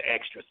problem with the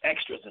extras.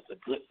 Extras is a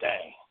good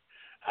thing.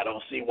 I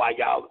don't see why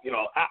y'all,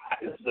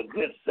 this is a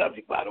good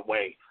subject, by the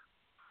way,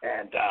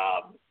 and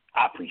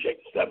I appreciate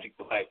the subject,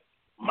 but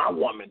my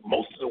woman,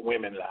 most of the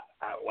women,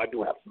 I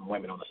do have some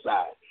women on the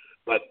side,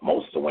 but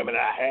most of the women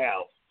I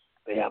have,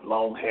 they have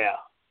long hair,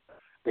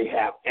 they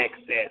have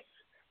excess,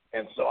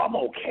 and so I'm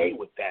okay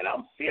with that.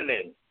 I'm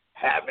feeling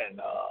having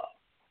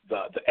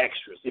the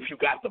extras if you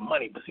got the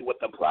money. But see, what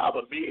the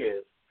problem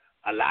is,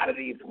 a lot of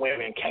these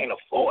women can't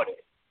afford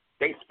it.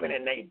 They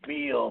spending their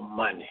bill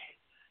money,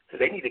 so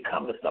they need to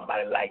come to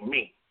somebody like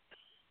me.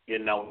 They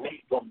gonna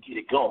get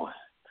it going.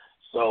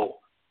 So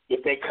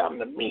if they come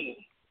to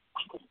me,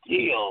 I can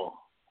deal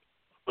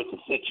with the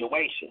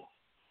situation.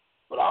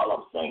 But all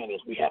I'm saying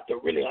is we have to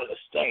really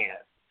understand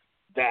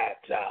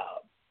that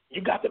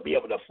you got to be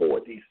able to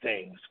afford these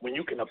things. When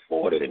you can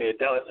afford it and it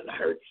doesn't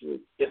hurt you,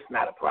 it's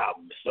not a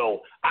problem.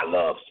 So I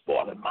love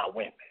spoiling my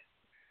women.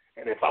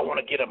 And if I want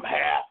to get them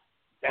hair,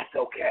 that's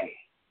okay.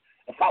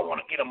 If I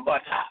want to get them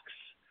buttocks,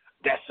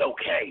 that's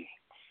okay.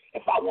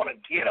 If I want to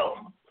get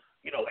them,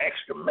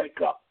 extra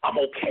makeup, I'm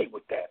okay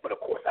with that. But, of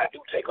course, I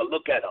do take a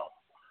look at them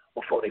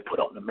before they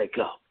put on the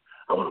makeup.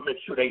 I want to make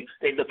sure they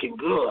looking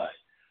good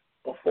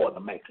before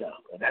the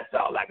makeup. And that's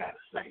all I got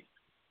to say.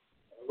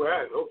 All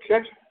right,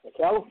 okay.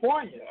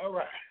 California, all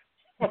right.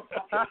 Oh,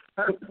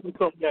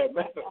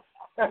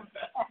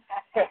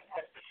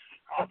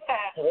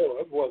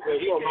 that boy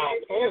said you on my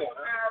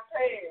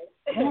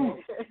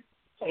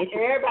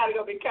Everybody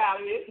gonna be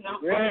calling this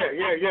number.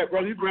 Yeah,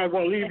 brother. You probably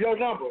want to leave your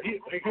number. He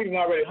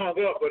already hung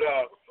up, but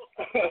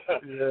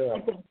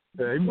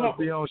yeah, he must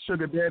be on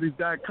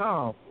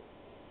SugarDaddies.com.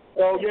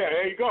 Oh yeah,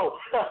 there you go.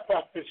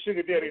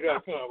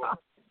 SugarDaddy.com.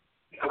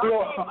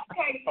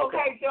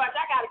 Okay, George,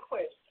 I got a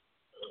question.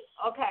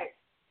 Okay,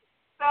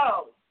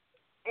 so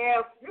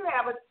if you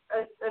have a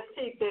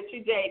chick that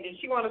you date and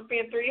she want to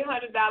spend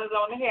 $300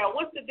 on the hair,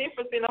 what's the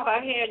difference in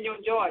her hair and your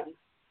Jordan?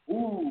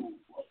 Ooh,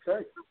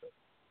 okay.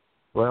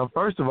 Well,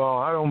 first of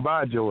all, I don't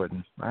buy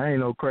Jordans. I ain't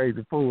no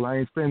crazy fool. I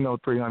ain't spending no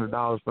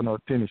 $300 for no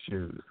tennis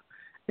shoes.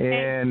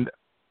 And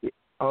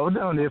hold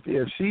on, if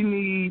it's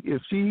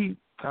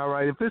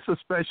a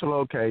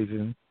special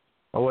occasion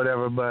or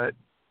whatever, but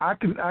I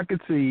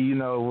could see, you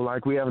know,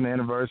 like we have an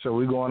anniversary, or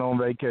we going on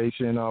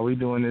vacation, or we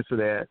doing this or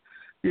that.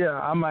 Yeah,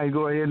 I might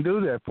go ahead and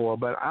do that for her,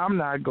 but I'm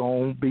not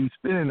gonna be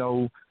spending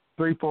no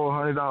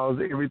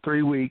 $300-400 every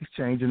 3 weeks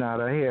changing out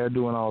her hair,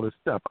 doing all this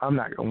stuff. I'm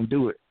not gonna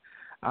do it.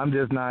 I'm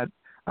just not.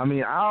 I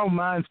mean, I don't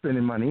mind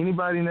spending money.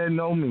 Anybody that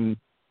know me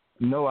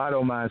know I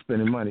don't mind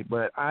spending money,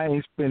 but I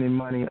ain't spending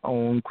money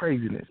on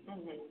craziness.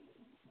 Mm-hmm.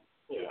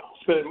 Yeah,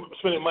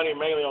 spending money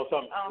mainly on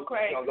something. On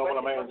crazy. Don't want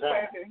to maintain.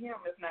 Crazy to him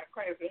is not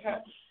crazy.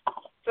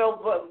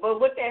 So, but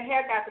what that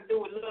hair got to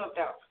do with love,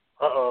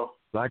 though?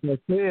 Like I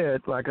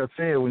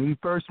said, when you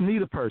first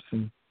meet a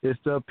person, it's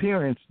the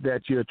appearance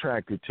that you're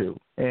attracted to.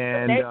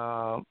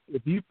 And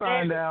if you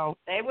find out...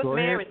 They was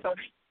married, so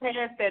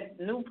parents said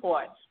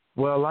Newport.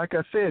 Well, like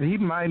I said, he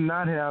might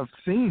not have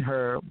seen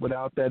her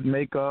without that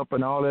makeup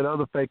and all that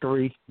other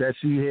fakery that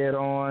she had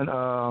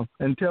on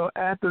until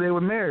after they were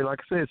married.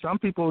 Like I said, some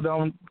people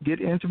don't get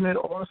intimate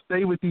or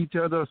stay with each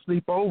other or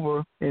sleep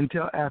over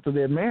until after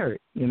they're married.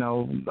 You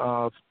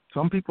know,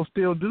 some people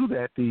still do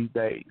that these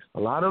days. A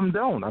lot of them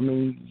don't. I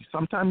mean,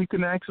 most times you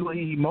can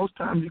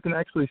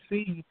actually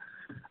see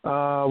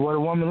what a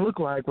woman look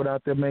like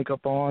without their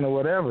makeup on or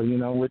whatever, you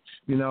know, which,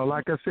 you know,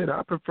 like I said,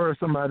 I prefer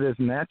somebody that's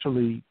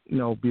naturally, you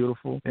know,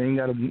 beautiful. They ain't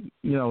got to,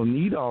 you know,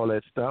 need all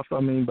that stuff.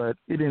 I mean, but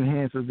it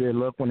enhances their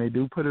look when they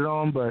do put it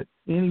on. But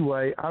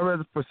anyway, I'd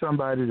rather for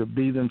somebody to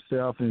be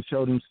themselves and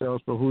show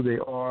themselves for who they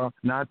are,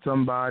 not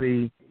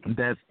somebody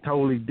that's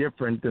totally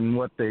different than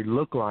what they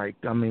look like.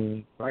 I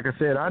mean, like I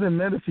said, I done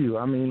met a few.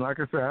 I mean,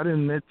 like I said, I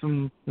done met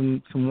some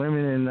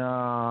women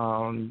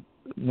in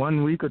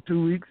 1 week or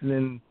 2 weeks, and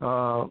then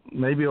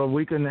maybe a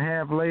week and a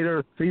half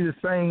later, see the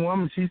same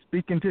woman, she's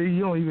speaking to you,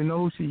 you don't even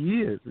know who she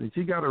is. And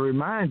she got to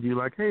remind you,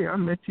 like, hey, I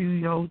met you,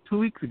 you know, 2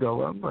 weeks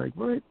ago. I'm like,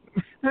 what?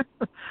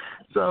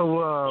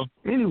 So,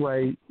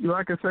 anyway,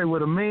 like I say,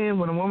 when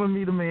a woman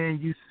meet a man,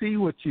 you see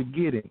what you're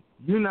getting.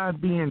 You're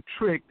not being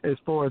tricked as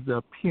far as the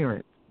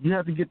appearance. You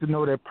have to get to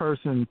know that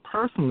person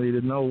personally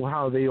to know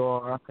how they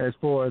are as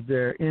far as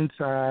their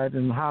inside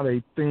and how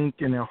they think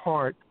in their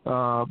heart.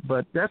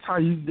 But that's how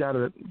you got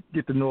to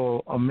get to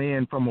know a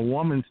man from a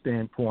woman's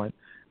standpoint.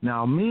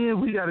 Now,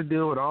 men, we got to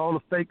deal with all the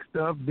fake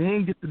stuff,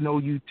 then get to know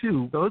you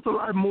too. So it's a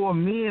lot more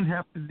men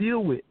have to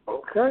deal with.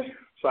 Okay.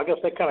 So I guess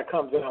that kind of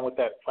comes in with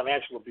that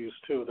financial abuse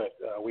too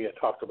that we had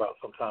talked about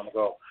some time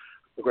ago.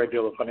 A great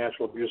deal of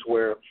financial abuse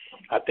where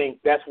I think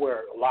that's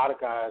where a lot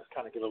of guys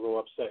kind of get a little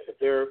upset. If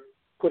they're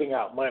putting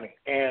out money,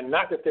 and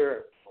not that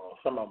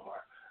some of them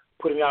are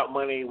putting out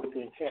money with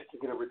the intent to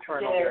get a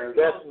return on their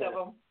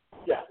investment.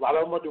 Yeah, a lot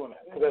of them are doing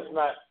that because that's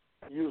not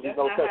usually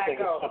no such thing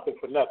as something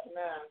for nothing.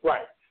 No.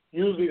 Right.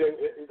 Usually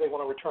they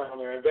want a return on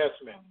their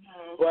investment,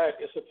 but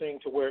it's a thing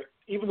to where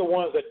even the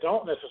ones that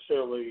don't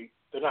necessarily,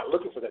 they're not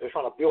looking for that. They're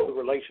trying to build a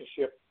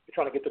relationship. They're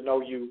trying to get to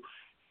know you.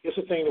 It's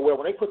a thing to where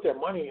when they put their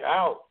money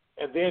out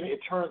and then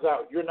it turns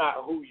out you're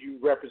not who you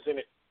represent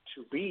it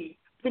to be.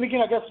 Then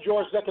again, I guess,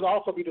 George, that could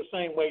also be the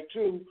same way,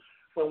 too,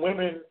 when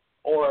women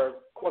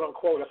or,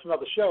 quote-unquote, that's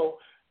another show,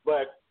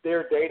 but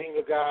they're dating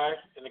a guy,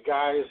 and the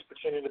guy is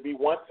pretending to be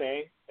one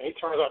thing, and he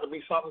turns out to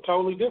be something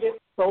totally different.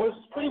 So it's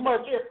pretty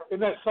much in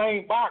that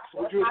same box.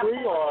 Would you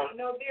agree, or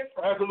no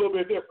different? That's a little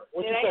bit different?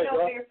 What you say,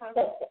 no different.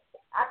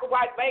 I could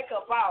wipe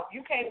makeup off.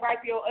 You can't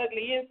wipe your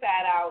ugly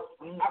inside out.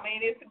 I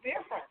mean, it's a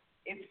difference.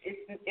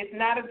 It's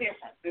not a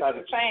difference. It's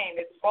the same.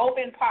 It's both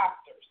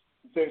imposters.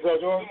 Think so,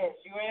 George? Yes,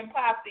 you're an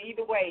imposter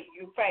either way.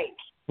 You fake.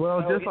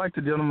 Well, just like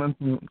the gentleman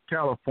from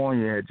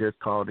California had just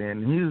called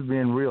in, he was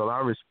being real. I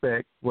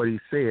respect what he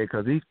said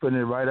because he's putting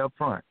it right up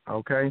front,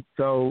 okay?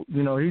 So,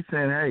 you know, he's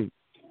saying, hey,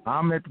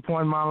 I'm at the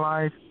point in my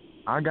life,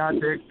 I got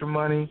the extra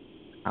money,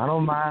 I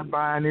don't mind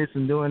buying this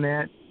and doing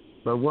that,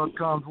 but what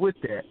comes with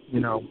that,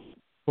 you know,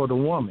 for the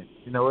woman?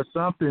 You know, it's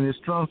something, it's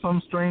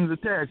some strings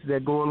attached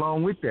that go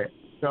along with that.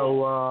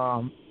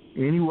 So,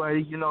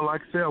 anyway, you know,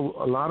 like I said, a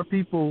lot of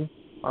people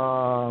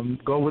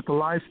go with the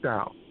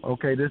lifestyle.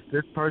 Okay,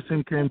 this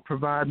person can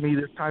provide me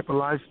this type of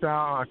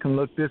lifestyle. I can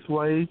look this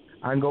way.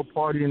 I can go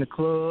party in the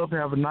club,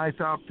 have a nice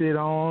outfit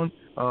on,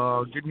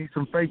 get me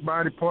some fake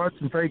body parts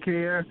and fake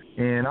hair,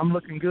 and I'm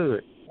looking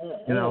good.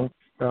 You know,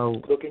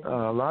 so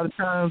a lot of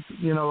times,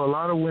 you know, a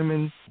lot of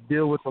women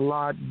dealing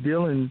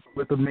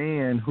with a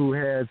man who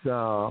has,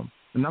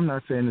 and I'm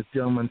not saying this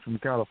gentleman from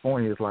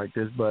California is like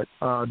this, but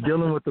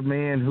dealing with a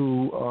man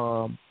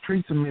who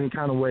treats him any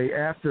kind of way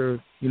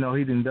after, you know,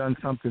 he done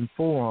something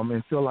for him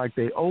and feel like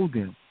they owe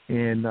them.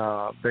 And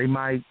they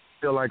might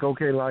feel like,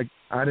 okay, like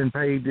I didn't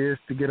pay this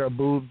to get her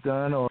boobs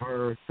done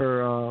or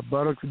her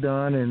buttocks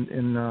done and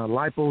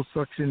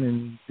liposuction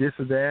and this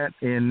or that,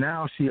 and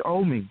now she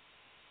owe me.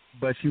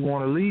 but she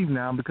want to leave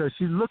now because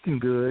she's looking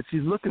good,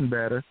 she's looking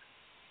better,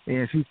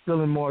 and she's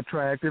feeling more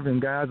attractive,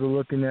 and guys are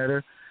looking at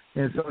her.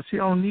 And so she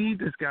don't need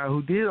this guy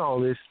who did all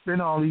this,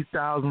 spent all these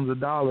thousands of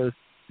dollars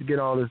to get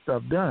all this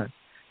stuff done.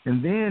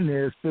 And then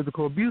there's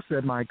physical abuse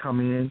that might come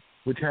in,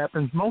 which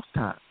happens most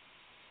times.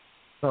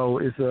 So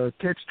it's a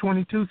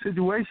catch-22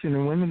 situation,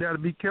 and women got to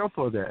be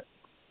careful of that.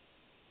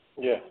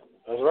 Yeah,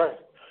 that's right.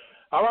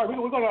 All right,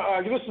 we're going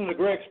to you listen to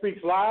Greg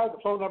Speaks Live. The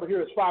phone number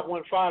here is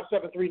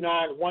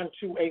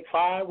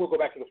 515-739-1285. We'll go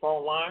back to the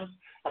phone lines.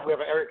 We have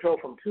an area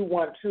code from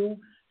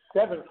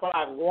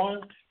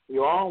 212-751.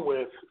 You're on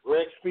with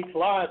Greg Speaks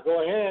Live.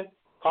 Go ahead.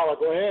 Caller,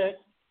 go ahead.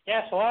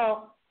 Yes,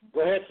 hello.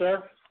 Go ahead,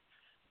 sir.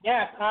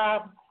 Yes,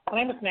 my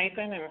name is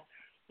Nathan, and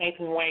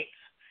Nathan Waits.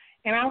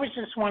 And I was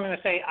just wanting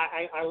to say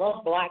I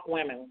love black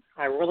women.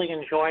 I really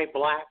enjoy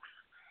blacks.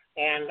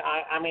 And,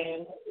 I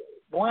mean,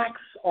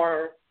 blacks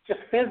are just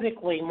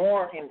physically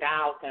more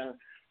endowed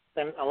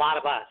than a lot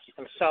of us.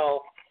 And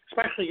so,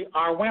 especially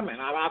our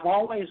women, I've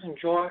always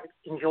enjoyed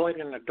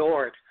and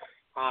adored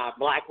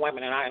black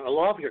women. And I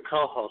love your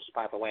co-host,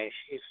 by the way.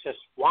 She's just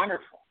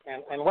wonderful.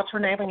 And what's her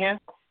name again?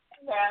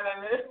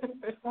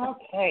 Madeline.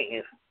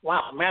 Okay.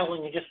 Wow,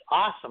 Madeline, you're just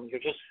awesome. You're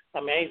just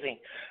amazing.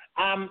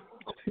 I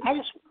just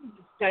wanted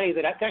to say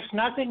that there's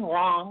nothing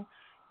wrong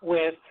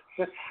with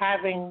just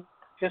having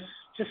just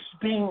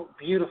being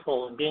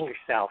beautiful and being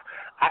yourself.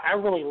 I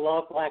really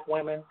love black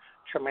women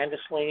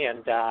tremendously,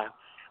 and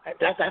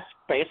that's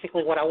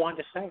basically what I wanted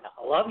to say.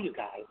 I love you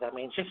guys. I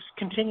mean, just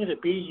continue to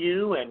be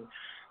you, and,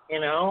 you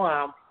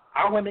know,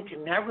 our women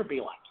can never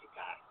be like you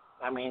guys.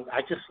 I mean,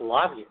 I just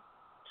love you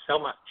so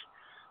much.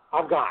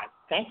 I'm gone.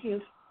 Thank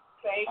you.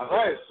 All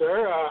right,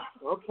 sir.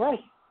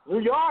 Okay. New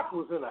York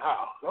was in the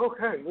house.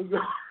 Okay, New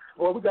York.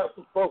 Well, we got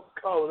some folks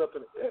calling up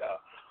in here.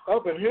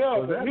 Up in here.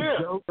 No,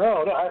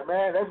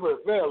 man, that's what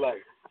it felt like.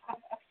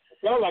 It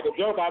felt like a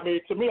joke. I mean,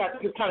 to me, I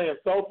think it's kind of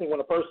insulting when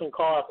a person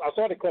calls. I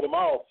started to cut him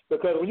off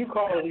because when you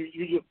call and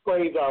you just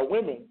praise our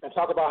women and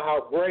talk about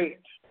how great,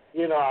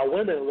 you know, our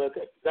women look,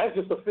 that's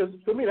just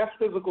to me, that's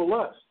physical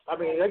lust. I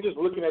mean, they're just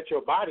looking at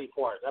your body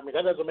parts. I mean,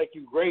 that doesn't make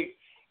you great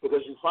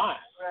because you're fine.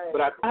 Right.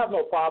 But I have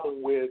no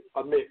problem with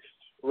a mixed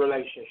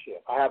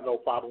relationship. I have no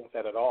problem with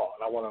that at all.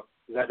 And I want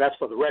to, that's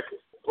for the record.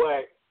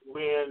 But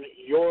when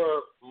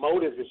your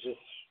motive is just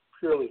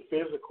purely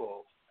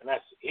physical and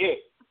that's it,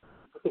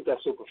 I think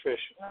that's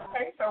superficial.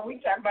 Okay, so we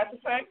talk about the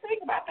same thing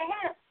about the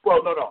hair.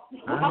 Well, no.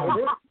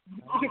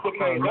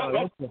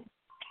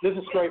 This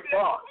is straight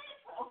fraud.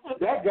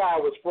 That guy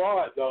was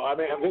fraud, though. I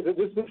mean,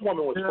 this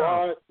woman was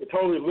fraud. It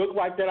totally looked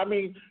like that. I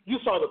mean, you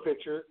saw the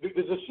picture.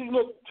 Does she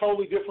look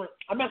totally different?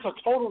 I mean, that's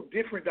a total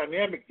different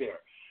dynamic there.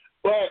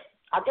 But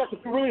I guess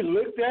if you really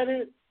looked at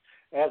it,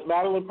 as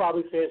Madeline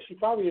probably said, she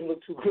probably didn't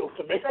look too good with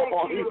the makeup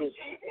on either.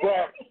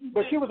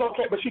 But she was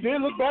okay. But she did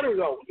look better,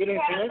 though. It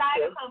had a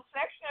lighter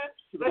complexion,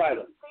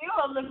 but she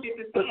still looked at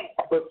the skin.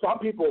 But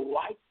some people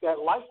like that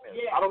lightness.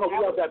 Yeah, I don't know if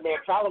you have that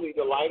mentality.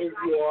 The lighter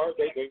you are,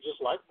 they just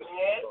like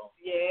that.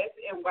 Yes,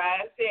 and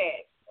why is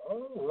that?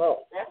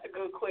 Oh, that's a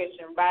good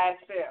question. By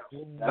itself.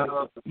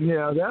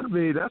 Yeah,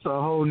 that's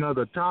a whole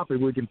nother topic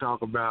we can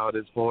talk about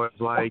as far as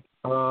like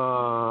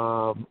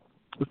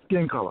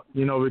skin color,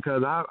 you know,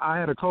 because I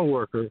had a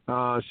coworker.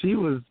 She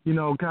was, you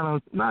know, kind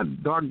of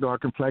not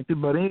dark complected,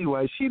 but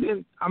anyway, I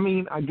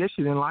guess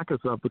she didn't like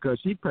herself because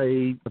she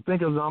paid, I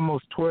think it was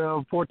almost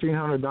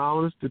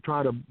 $1,400 to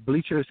try to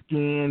bleach her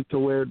skin to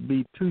where it'd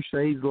be 2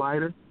 shades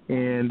lighter.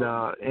 And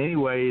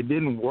anyway, it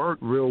didn't work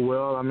real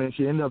well. I mean,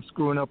 she ended up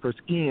screwing up her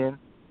skin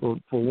for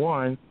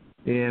one,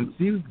 and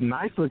she was a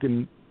nice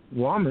looking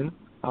woman.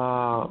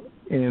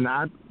 And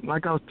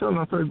like I was telling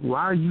her, I said,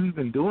 why are you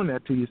even doing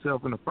that to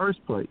yourself in the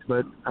first place?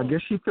 But I guess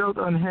she felt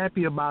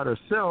unhappy about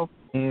herself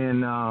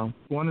and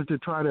wanted to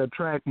try to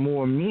attract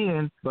more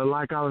men. But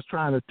like I was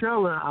trying to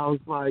tell her, I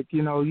was like,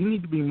 you know, you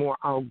need to be more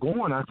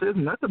outgoing. I said, there's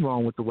nothing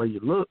wrong with the way you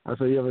look. I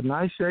said, you have a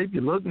nice shape, you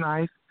look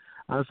nice.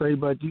 I say,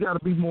 but you got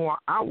to be more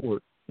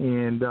outward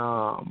and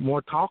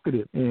more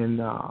talkative and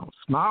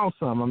smile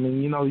some. I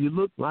mean, you know, you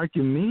look like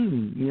you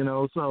mean, you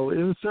know, so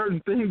it was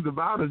certain things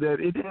about her that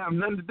it didn't have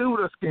nothing to do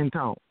with her skin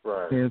tone.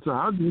 Right. And so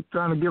I was just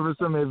trying to give her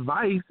some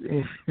advice,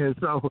 and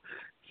so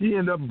she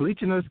ended up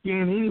bleaching her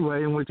skin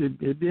anyway, in which it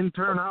didn't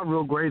turn out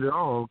real great at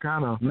all.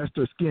 Kind of messed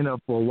her skin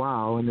up for a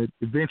while, and it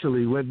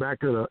eventually went back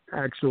to the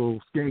actual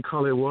skin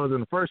color it was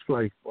in the first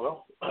place.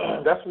 Well,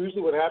 that's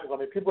usually what happens. I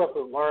mean, people have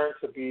to learn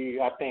to be,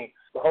 I think,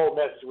 the whole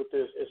message with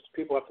this is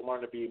people have to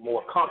learn to be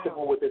more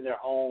comfortable within their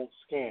own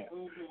skin.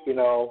 Mm-hmm. You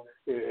know,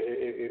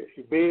 if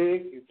you're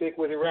big, you're thick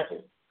with it,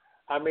 record.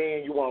 I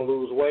mean, you want to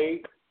lose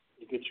weight,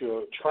 you get you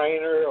a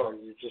trainer, or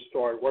you just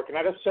start working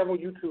out. There's several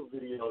YouTube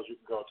videos you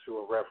can go to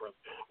or reference.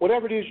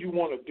 Whatever it is you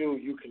want to do,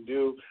 you can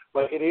do.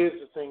 But it is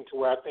the thing to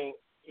where I think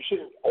you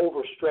shouldn't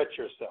overstretch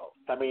yourself.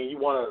 I mean, you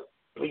want to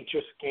bleach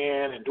your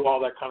skin and do all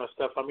that kind of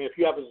stuff. I mean, if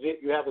you have a zit,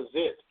 you have a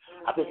zit.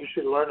 Mm-hmm. I think you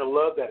should learn to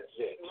love that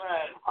zit.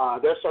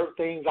 Right. There's certain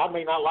things I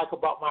may not like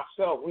about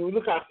myself. When we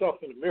look at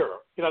ourselves in the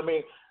mirror, you know what I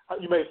mean?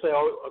 You may say,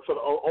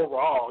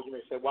 overall, you may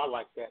say, well, I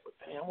like that, but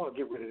damn, I want to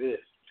get rid of this.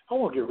 I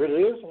want to get rid of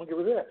this, I want to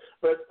get rid of that.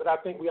 But I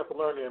think we have to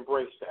learn to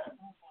embrace that,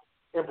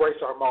 embrace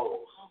our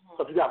morals.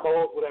 So if you got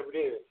morals, whatever it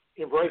is,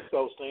 embrace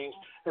those things.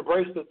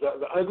 Embrace the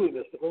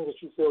ugliness, the things that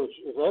you feel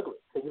is ugly.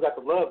 And you got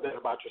to love that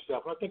about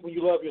yourself. And I think when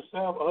you love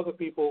yourself, other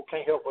people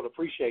can't help but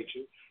appreciate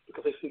you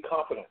because they see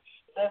confidence.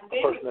 That's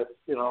it. Person that,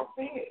 That's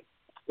it.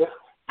 Yeah.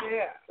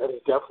 Yeah. That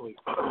is definitely.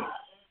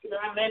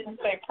 I let him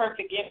say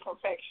perfect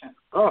imperfection.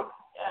 Oh.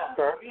 Yeah.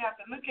 Okay. We have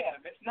to look at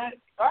him. It's not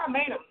God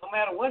made him, no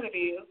matter what it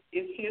is.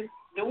 It's his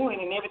doing,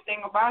 and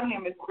everything about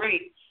him is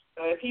great.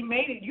 So if he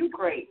made it, you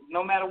great,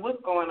 no matter what's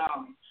going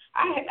on.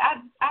 I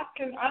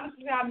can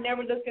honestly, I've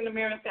never looked in the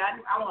mirror and said,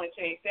 I want to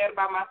change that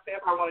about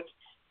myself.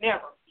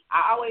 Never.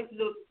 I always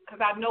look because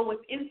I know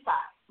what's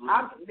inside.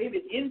 I live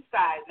it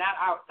inside, not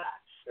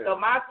outside. Yeah. So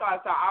my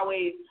thoughts are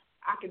always,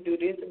 I can do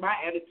this. My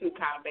attitude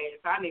kind of bad,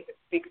 so I need to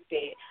fix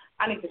that.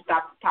 I need to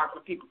stop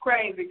talking to people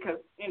crazy because,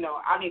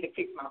 I need to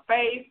fix my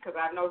face because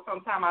I know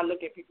sometimes I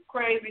look at people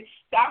crazy.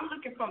 So I'm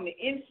looking from the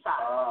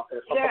inside.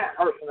 Yeah.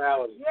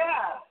 Personality.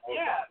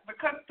 Yeah.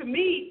 Because to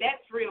me,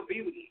 that's real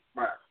beauty.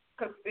 Right.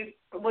 Because it's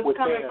what's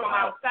coming from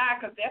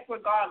outside, because that's where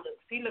God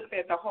looks. He looks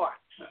at the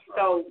heart. Right.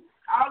 So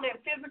all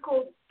that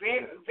physical,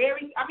 very,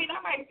 very, I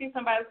might see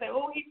somebody say,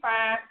 oh, he's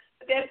fine,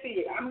 but that's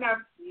it. I'm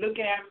not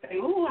looking at him and say,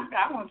 oh,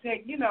 I want to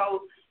take,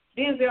 Denzel,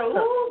 Denzel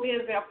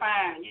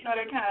fine,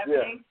 that kind of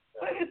thing.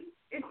 But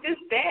it's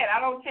just that.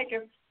 I don't take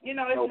it, it's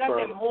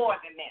nothing more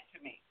than that to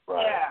me.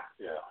 Right.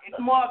 Yeah.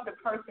 It's more of the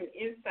person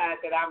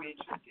inside that I'm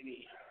interested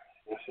in.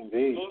 Yes,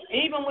 indeed.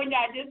 Even when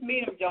I just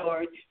meet him,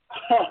 George.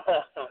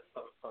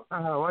 Why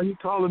are you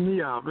calling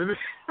me out, baby?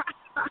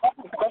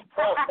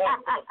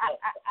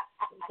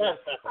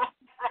 Wow.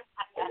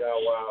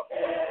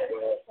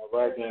 Well, all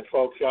right then,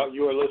 folks.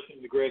 You are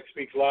listening to Greg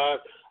Speaks Live.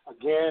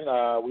 Again,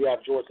 we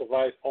have George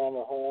LeVias on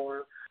the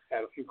horn,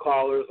 had a few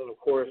callers, and, of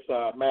course,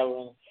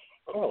 Madeline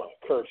Carla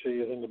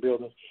Kirksey is in the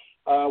building.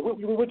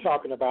 We're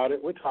talking about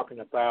it. We're talking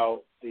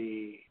about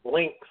the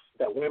links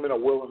that women are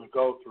willing to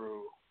go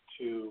through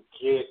to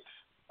get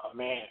a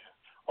man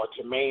or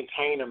to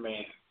maintain a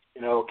man.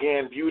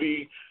 Again,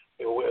 beauty,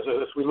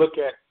 as we look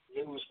at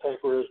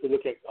newspapers, we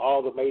look at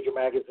all the major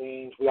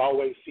magazines, we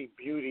always see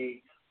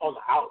beauty on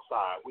the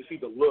outside. We see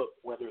the look,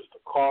 whether it's the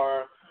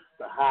car,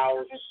 the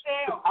house. It's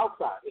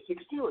outside. It's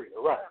exterior,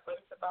 right. Yeah, but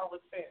it's about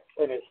what sells.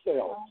 And it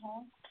sells.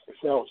 It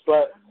sells.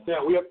 But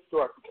we have to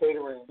start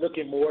catering,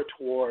 looking more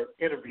toward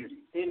inner beauty.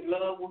 Then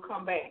love will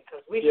come back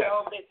because we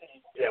all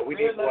missing it. Yeah, we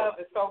real need love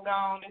is so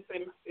gone.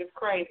 It's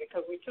crazy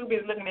because we're too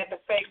busy looking at the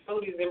fake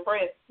booties and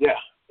breasts. Yeah.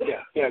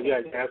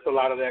 There's a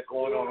lot of that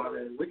going on,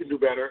 and we can do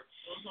better.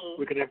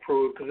 We can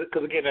improve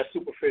because again, that's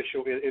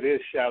superficial. It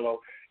is shallow.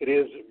 It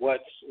is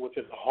what's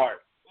in the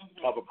heart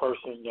of a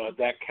person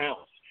that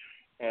counts.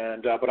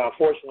 And but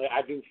unfortunately,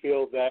 I do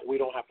feel that we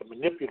don't have to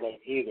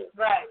manipulate either.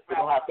 Right. We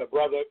don't have to,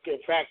 brother. In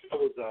fact, there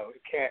was a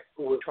cat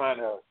who was trying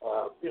to,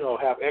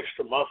 have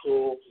extra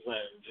muscles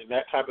and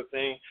that type of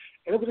thing.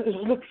 And it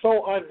looked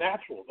so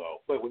unnatural,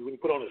 though. But when you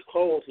put on his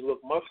clothes, he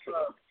looked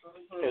muscular.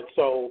 And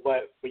so,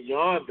 but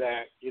beyond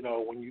that,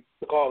 when you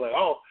call that,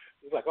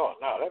 it's like, oh,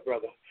 no, that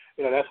brother,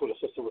 that's what the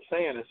sister was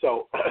saying. And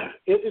so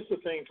it's the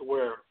thing to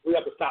where we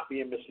have to stop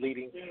being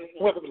misleading.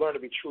 We have to learn to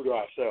be true to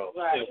ourselves.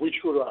 Right. And if we're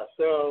true to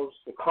ourselves,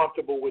 we're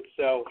comfortable with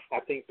self,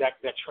 I think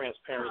that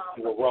transparency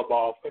will rub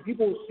off. And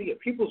people will see it.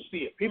 People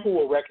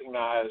will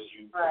recognize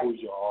you, who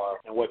you are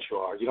and what you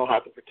are. You don't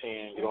have to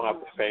pretend. You don't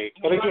have to fake.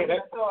 And again,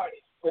 that's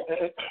authority.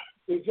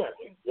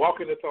 Exactly. Walk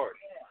in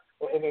authority.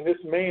 And then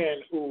this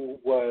man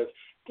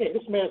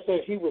this man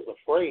said he was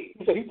afraid.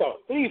 He said he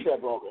thought thieves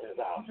had broken his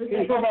house. Can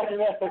you imagine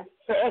that?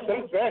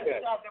 That's bad.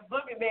 The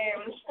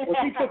boogeyman. When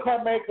she took her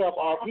makeup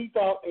off, he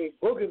thought a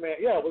boogeyman,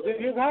 was in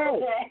his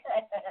house.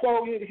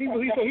 So he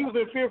said he was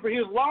in fear for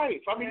his life.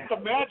 I mean, just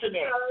imagine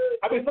that.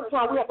 I mean,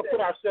 sometimes we have to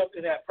put ourselves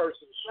in that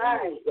person's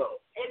shoes, though.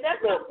 And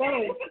that's what I'm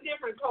saying. It's a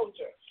different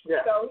culture.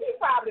 Yeah. So he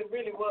probably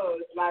really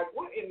was like,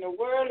 what in the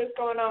world is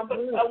going on?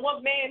 But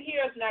one man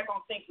here is not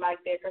going to think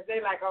like that because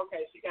they're like,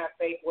 okay, she got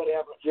faith,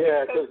 whatever.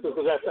 Yeah, because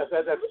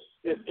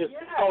it's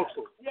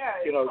cultural.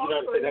 Yeah,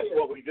 that's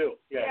what we do.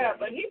 Yeah,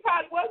 but he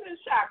probably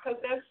wasn't shocked because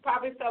that's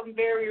probably something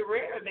very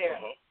rare there.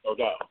 No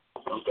doubt.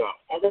 All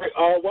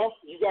right. Well,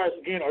 you guys,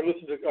 again, are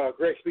listening to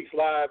Greg Speaks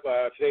Live.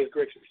 Today's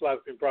Greg Speaks Live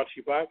has been brought to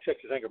you by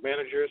Texas Anger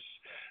Managers.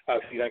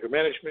 Anger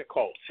Management,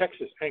 call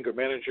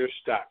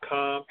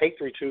TexasAngerManagers.com,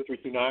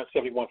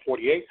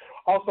 832-329-7148.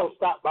 Also,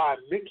 stop by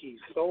Mickey's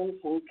Soul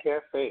Food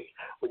Cafe,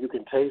 where you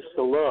can taste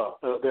the love.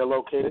 They're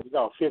located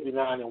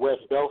 59 in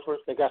West Belford.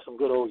 They got some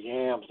good old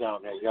yams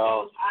down there,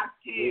 y'all.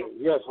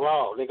 Yes,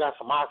 wow. They got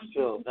some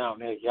oxtails down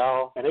there,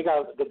 y'all. And they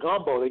got the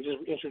gumbo. They just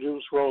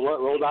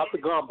rolled out the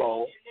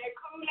gumbo.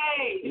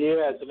 Kool-Aid.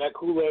 Yes, and that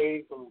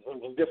Kool-Aid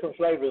from different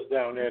flavors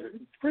down there.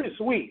 It's pretty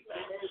sweet.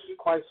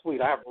 Quite sweet.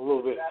 I have a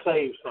little bit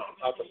saved something.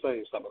 I have to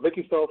save something.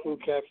 Mickey's Soul Food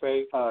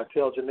Cafe.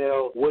 Tell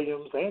Janelle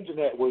Williams and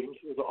Jeanette Williams,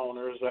 who are the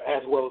owners,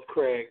 as well as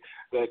Craig,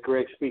 that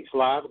Greg Speaks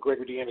Live.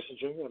 Gregory D.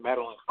 Jr. and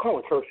Madeline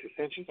Carla Kirksey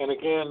sent you. And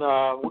again,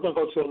 we're going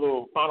to go to a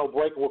little final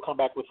break, and we'll come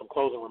back with some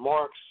closing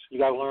remarks. You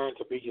got to learn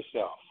to be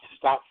yourself.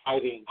 stop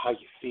fighting how you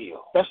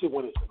feel, especially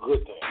when it's a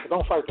good thing. But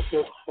don't fight the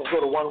feel. Let's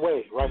go to One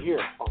Way right here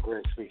on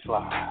Greg Speaks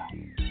Live.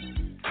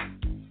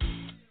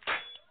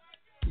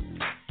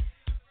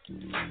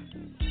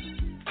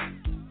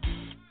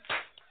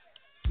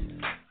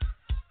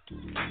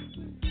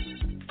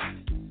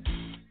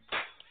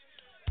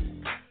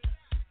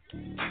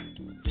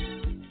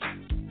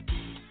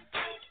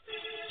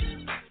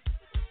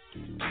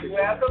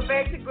 Welcome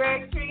back to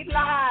Greg Street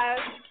Live.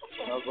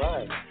 All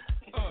right.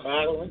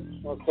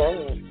 Madeline,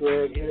 okay, that's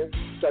Greg here.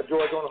 Got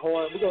George on the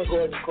horn. We're going to go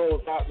ahead and close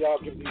out. Y'all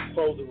give these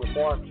closing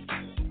remarks.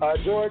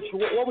 George,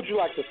 what would you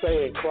like to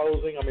say in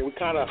closing? I mean, we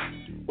kind of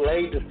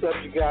laid the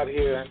subject out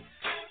here.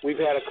 We've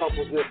had a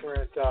couple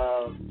different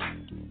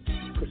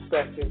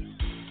perspectives,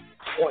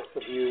 points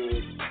of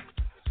view.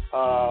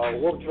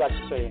 What would you like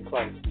to say in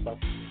closing? So.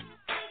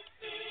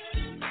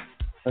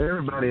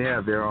 Everybody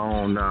have their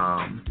own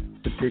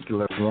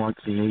particular wants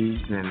and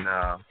needs, and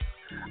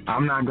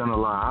I'm not going to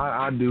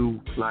lie. I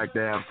do like to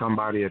have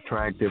somebody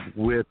attractive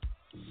with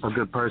a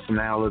good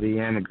personality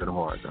and a good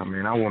heart. I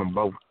mean, I want them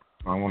both.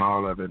 I want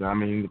all of it. I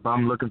mean, if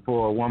I'm looking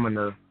for a woman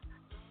to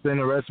spend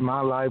the rest of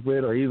my life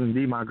with or even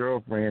be my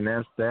girlfriend,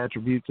 that's the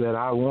attributes that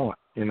I want,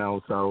 you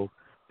know. So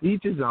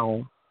each his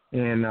own.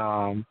 And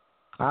I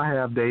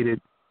have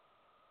dated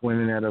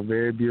women that are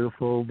very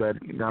beautiful,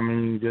 but,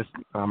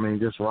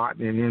 just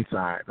rotten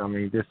inside. I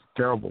mean, just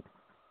terrible.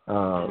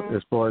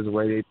 As far as the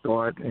way they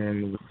thought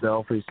and was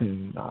selfish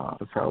and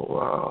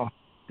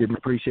didn't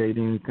appreciate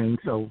anything.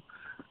 So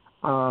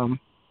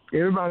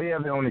everybody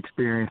have their own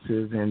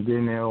experiences, and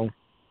then they'll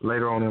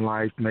later on in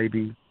life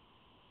maybe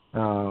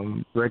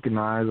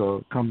recognize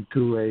or come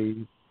to a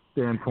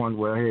standpoint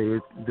where, hey,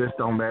 this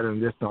don't matter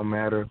and this don't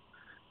matter.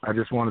 I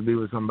just want to be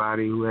with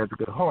somebody who has a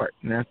good heart,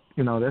 and that's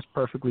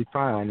perfectly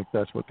fine if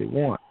that's what they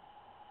want.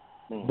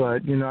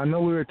 But, I know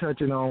we were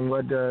touching on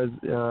what does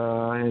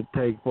it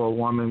take for a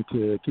woman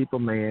to keep a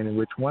man, in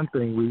which one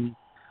thing we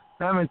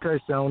haven't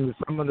touched on is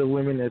some of the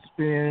women that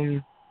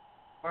spend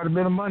quite a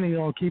bit of money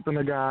on keeping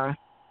a guy,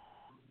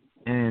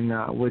 and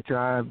which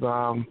I've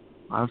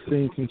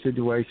seen some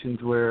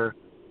situations where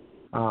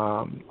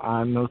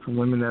I know some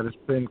women that have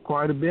spent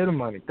quite a bit of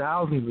money,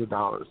 thousands of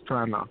dollars,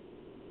 trying to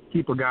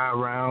keep a guy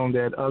around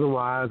that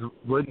otherwise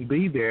wouldn't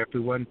be there if it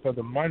wasn't for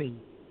the money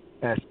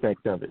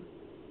aspect of it.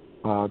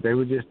 They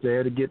were just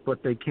there to get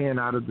what they can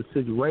out of the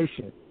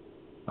situation.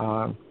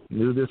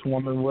 Knew this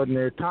woman wasn't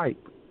their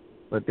type,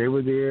 but they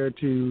were there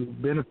to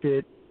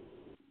benefit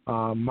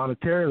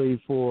monetarily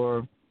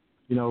for,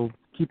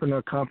 keeping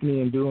her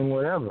company and doing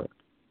whatever.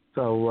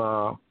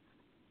 So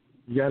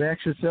you got to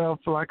ask yourself,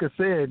 like I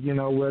said,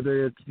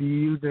 whether it's you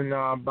using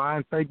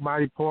buying fake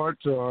body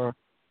parts or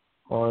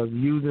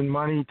using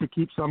money to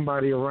keep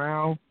somebody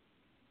around.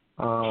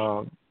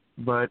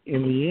 But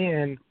in the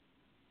end,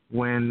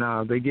 when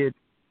they get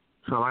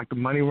like the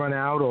money run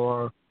out,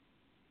 or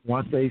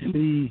once they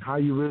see how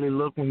you really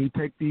look when you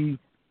take these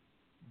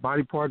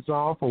body parts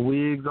off or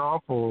wigs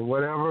off or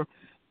whatever,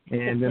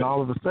 and then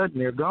all of a sudden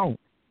they're gone.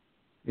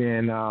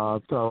 And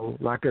so,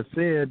 like I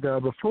said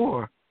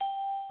before,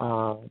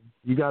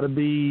 you got to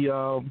be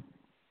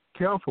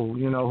careful,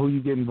 who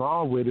you get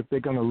involved with, if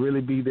they're going to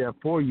really be there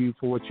for you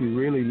for what you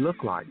really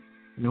look like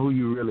and who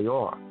you really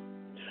are. All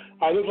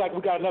right, looks like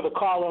we got another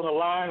call on the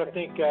line. I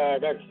think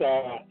that's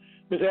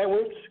Ms.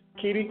 Edwards,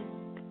 Kitty.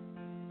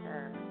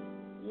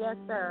 Yes,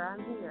 sir,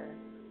 I'm here.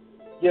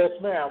 Yes,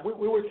 ma'am.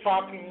 We were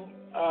talking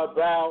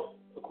about,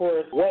 of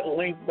course, what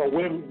lengths are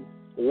women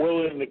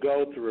willing to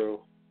go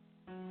through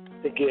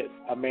to get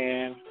a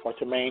man or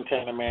to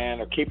maintain a man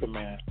or keep a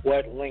man.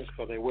 What lengths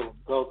are they willing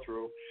to go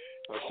through?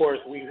 Of course,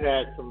 we've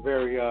had some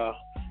very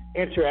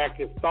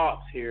interactive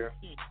thoughts here.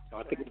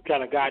 I think we've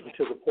kind of gotten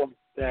to the point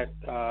that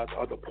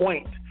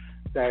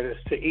is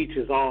to each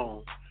his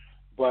own.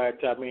 But,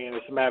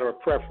 it's a matter of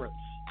preference,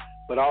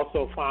 but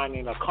also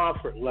finding a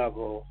comfort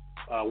level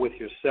with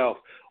yourself.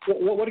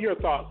 What are your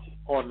thoughts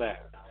on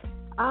that?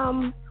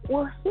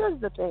 Well, here's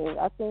the thing.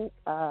 I think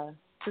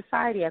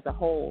society as a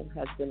whole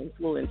has been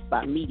influenced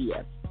by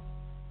media,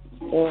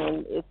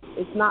 and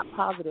it's not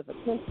positive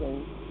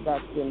attention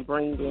that's been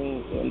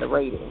bringing in the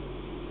ratings.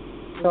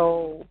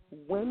 So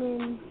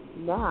women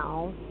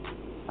now,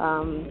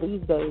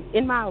 these days,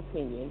 in my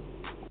opinion,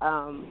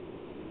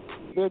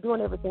 they're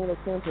doing everything they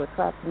can to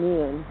attract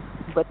men,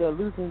 but they're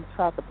losing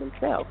track of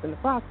themselves in the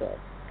process.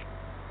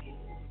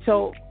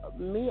 So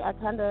me, I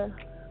kind of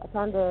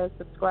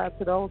subscribe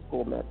to the old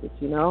school message.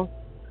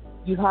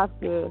 You have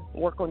to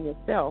work on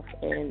yourself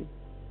and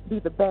be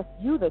the best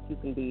you that you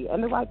can be,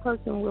 and the right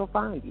person will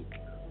find you.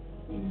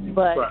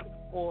 But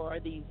for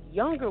these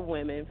younger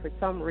women, for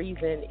some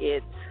reason,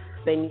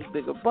 they need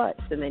bigger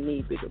butts and they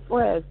need bigger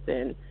breasts,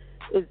 and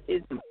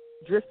it's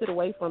drifted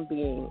away from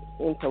being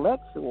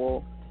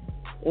intellectually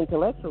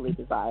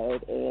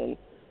desired and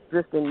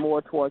drifting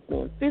more towards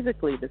being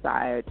physically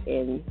desired,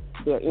 and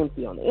they're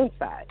empty on the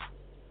inside.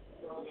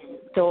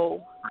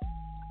 So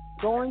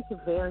going to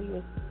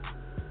various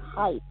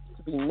heights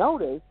to be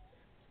noticed,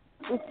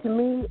 to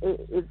me,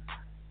 it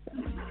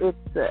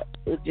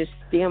just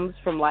stems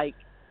from like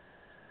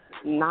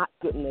not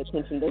getting the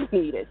attention they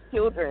need as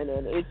children,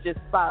 and it's just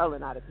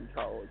spiraling out of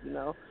control. You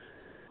know,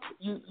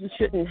 you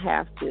shouldn't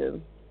have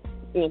to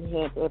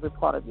enhance every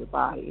part of your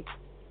body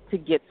to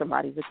get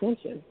somebody's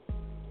attention,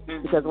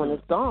 because when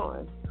it's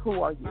gone,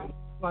 who are you?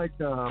 Like,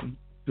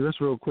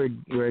 just real quick,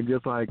 Greg,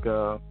 just like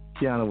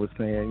Kiana was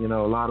saying, you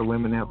know, a lot of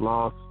women have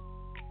lost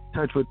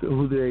touch with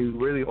who they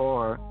really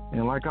are.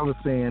 And like I was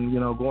saying, you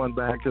know, going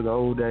back to the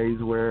old days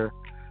where,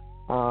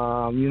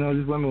 you know,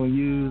 these women would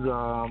use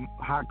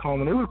hot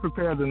comb, and they would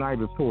prepare the night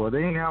before. They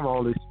didn't have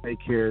all this fake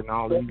hair and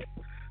all these,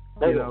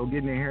 you know,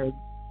 getting their hair,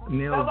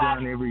 nails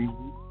done every week.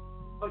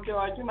 Oh,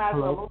 George, you might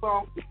as well move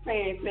on to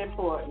pay that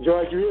for it.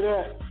 George, you hear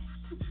that?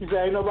 She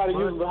said, ain't nobody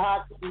using the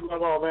hot comb no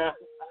more, man.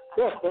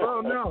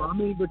 Well, no, I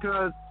mean,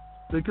 because,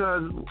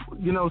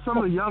 you know, some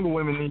of the younger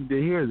women need to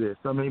hear this.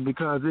 I mean,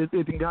 because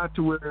it got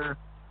to where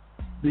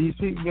these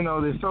people, you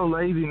know, they're so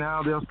lazy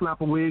now, they'll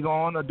slap a wig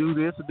on or do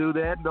this or do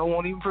that, don't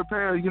want to even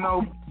prepare, you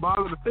know,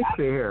 bother to fix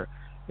their hair.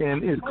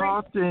 And it's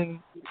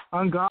costing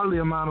ungodly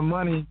amount of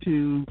money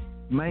to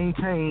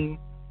maintain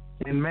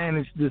and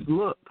manage this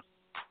look,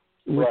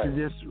 which is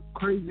just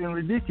crazy and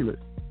ridiculous.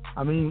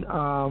 I mean,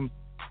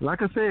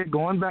 like I said,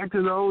 going back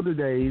to the older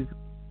days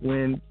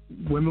when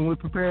women would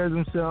prepare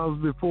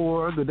themselves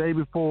the day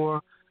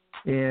before,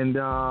 and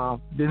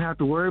didn't have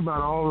to worry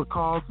about all the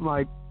costs,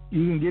 like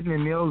even getting their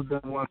nails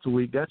done once a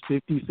week. That's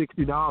 $50,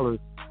 $60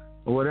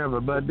 or whatever.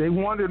 But they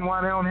wondering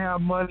why they don't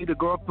have money to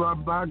go up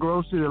and buy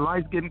groceries, the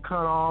lights getting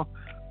cut off,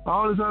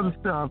 all this other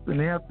stuff, and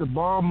they have to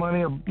borrow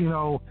money or, you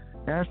know,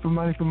 ask for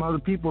money from other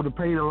people to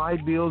pay the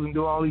light bills and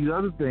do all these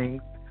other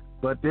things.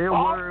 But they're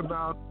worried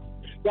about...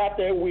 Got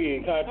that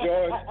wig, huh,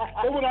 George?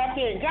 They went out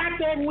there and got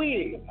that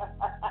wig.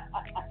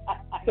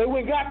 They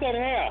went and got that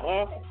hair,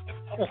 huh?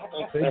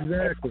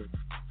 Exactly.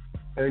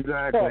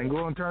 And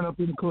go and turn up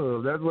in the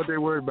club. That's what they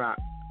worried about.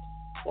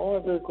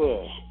 Going to the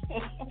club.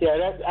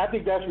 Yeah, I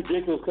think that's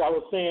ridiculous, because I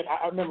was saying,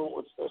 I remember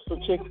some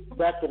chick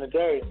back in the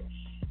day,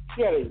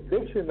 she had an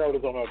eviction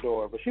notice on her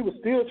door, but she was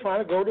still trying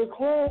to go to the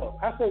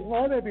club. I said,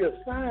 well, there may be a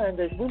sign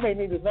that we may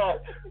need to not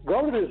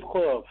go to this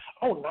club.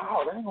 Oh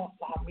no, they ain't gonna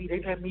stop me.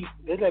 They let me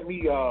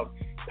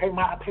pay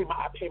my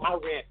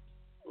rent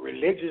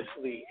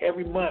religiously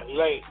every month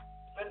late.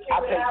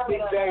 I pay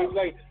 6 days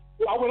late.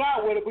 I went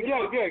out with it, but yeah,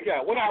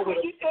 went out with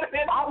it.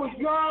 I was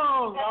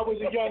young. I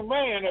was a young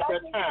man at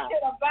that time.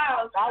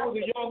 I was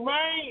a young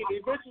man.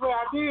 Eventually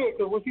I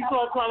did, because when she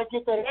started trying to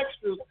get that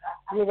extras,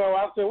 you know,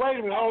 I said, wait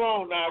a minute, hold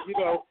on now, you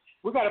know,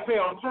 we got to pay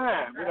on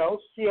time, you know.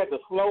 She had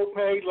the slow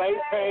pay, late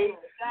pay,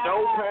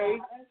 no pay.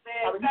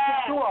 I mean, you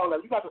can't do all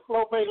that. You got the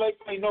slow pay, late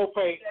pay, no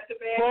pay.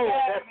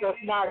 That's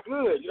not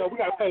good. You know,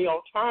 we got to pay on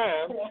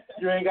time.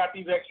 You ain't got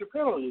these extra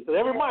penalties. So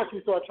every month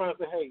you start trying to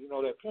say, hey, you know,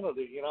 that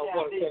penalty, you know, I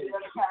go,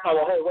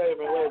 hey, wait a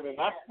minute.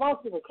 I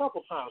smoked it a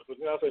couple times, but,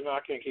 you know, I said, no,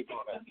 I can't keep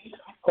doing that.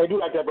 They do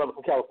like that, brother,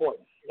 from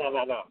California. No.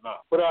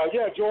 But,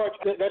 yeah, George,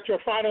 that's your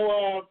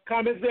final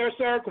comments there,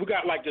 sir? We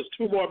got, like, just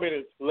 2 more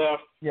minutes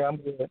left. Yeah,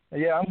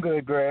 I'm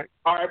good, Greg.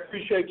 All right,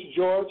 appreciate you,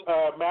 George.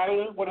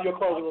 Madeline, what are your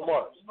closing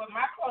remarks? Well,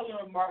 my closing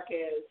remark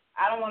is,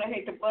 I don't want to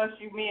hate to bust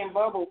you, me and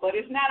Bubble, but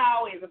it's not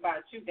always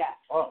about you guys.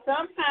 Oh.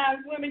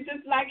 Sometimes women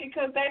just like it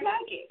because they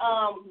like it.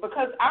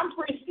 Because I'm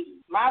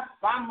prissy. My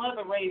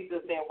mother raised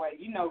us that way.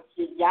 You know,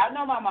 y'all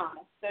know my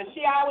mama. So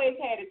she always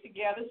had it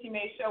together. She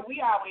made sure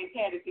we always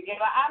had it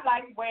together. I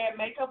like wearing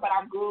makeup, but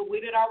I'm good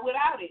with it or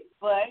without it.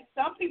 But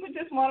some people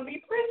just want to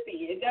be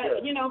prissy. It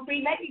does, you know, be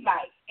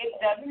ladylike. It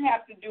doesn't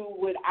have to do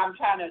with I'm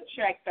trying to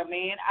attract a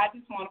man. I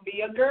just want to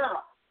be a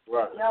girl.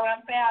 Right. You know what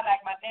I'm saying? I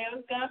like my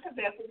nails done because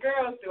that's what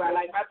girls do. I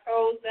like my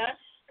toes done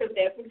because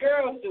that's what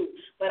girls do.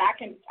 But I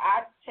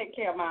take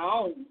care of my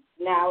own.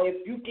 Now, if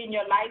you getting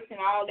your lights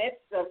and all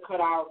that stuff cut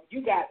off,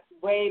 you got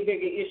way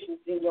bigger issues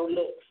than your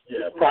looks.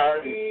 Yeah,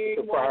 priority.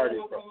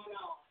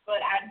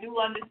 But I do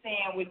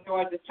understand what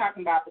George is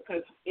talking about,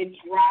 because it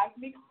drives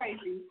me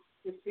crazy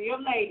to see a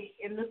lady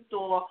in the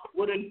store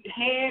with a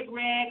head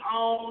rag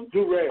on,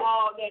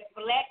 all that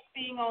black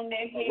thing on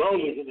their head.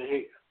 Rollers in the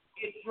head.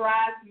 It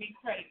drives me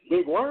crazy.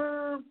 Big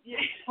worm? Yeah.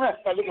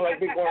 I look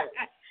like big worm.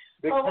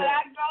 But when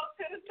I go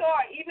to the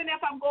store, even if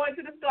I'm going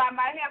to the store, I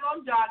might have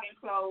on jogging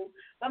clothes,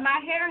 but my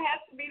hair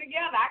has to be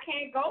together. I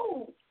can't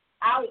go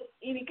out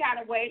any kind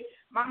of way.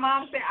 My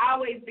mom said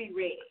always be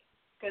ready,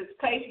 because in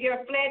case you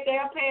get a flat,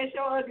 they'll pass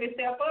your ugly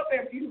self up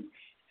if you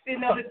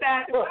sitting on the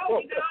side of the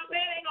road. You know what I'm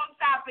saying? They ain't going to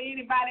stop for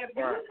anybody. If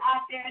you're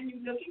out there and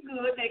you looking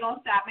good, they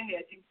going to stop and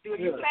help you do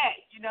your flat.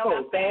 You know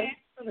what I'm saying?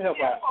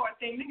 Poor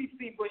thing. Let me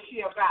see what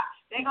she about.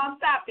 They gonna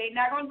stop. They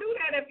not gonna do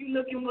that if you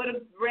looking with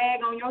a rag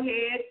on your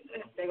head.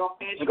 They gonna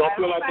pass you. You gonna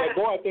feel like that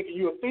boy thinking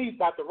you a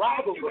thief, about to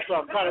rob him or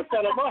something, trying to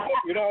set him up.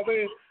 You know what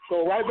I mean?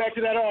 Go right back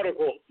to that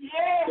article.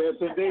 Yeah. Yes,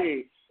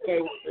 indeed.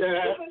 Hey,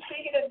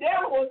 thinking the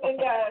devil was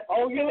in the.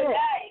 Oh yeah.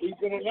 He's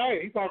in the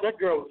night. He thought that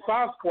girl was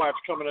Sasquatch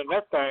coming in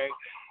that thing.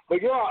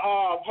 But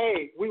yeah,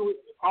 hey,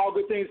 all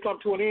good things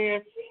come to an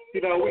end. You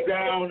know, we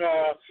down.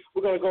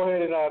 We're gonna go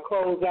ahead and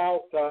close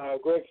out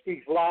Greg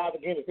Speaks Live.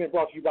 Again, it's been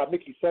brought to you by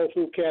Mickey's Soul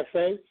Food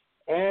Cafe.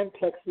 and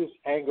Texas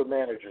anger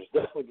managers.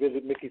 Definitely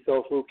visit Mickey's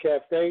Soul Food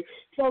Cafe.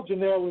 Tell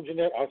Janelle and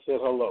Jeanette I said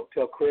hello.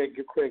 Tell Craig,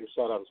 give Craig a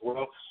shout out as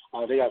well.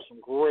 They have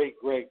some great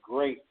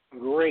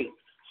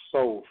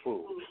soul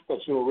food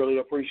that you'll really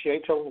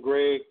appreciate. Tell them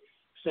Greg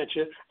sent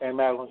you and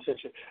Madeline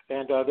sent you,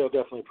 and they'll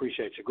definitely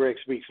appreciate you. Greg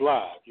Speaks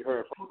Live. You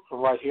heard from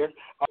right here.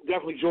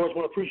 Definitely, George,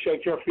 want to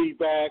appreciate your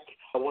feedback.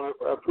 I want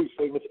to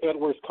appreciate Ms.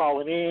 Edwards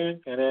calling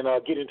in and then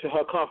get into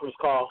her conference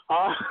call.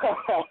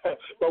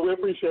 But we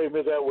appreciate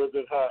Ms. Edwards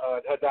and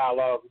her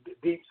dialogue.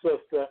 Deep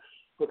sister.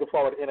 Looking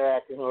forward to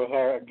interacting with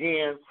her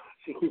again.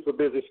 She keeps a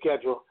busy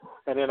schedule.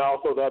 And then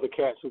also the other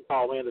cats who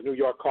call in, the New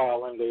York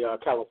call and the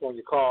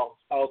California call.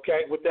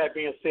 Okay, with that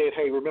being said,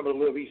 hey, remember to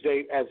live each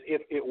day as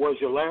if it was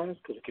your last,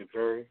 because it could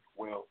very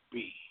well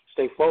be.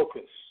 Stay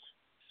focused.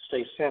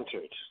 Stay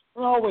centered.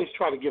 And always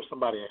try to give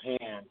somebody a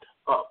hand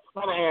up.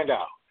 Not a hand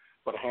out,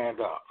 but a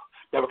hand up.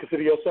 Never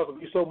consider yourself to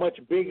be so much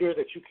bigger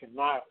that you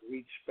cannot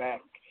reach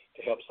back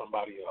to help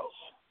somebody else.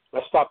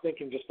 Let's stop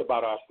thinking just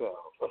about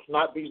ourselves. Let's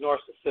not be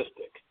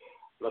narcissistic.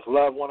 Let's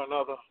love one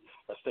another.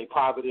 Let's stay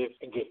positive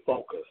and get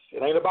focused.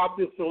 It ain't about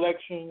this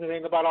election. It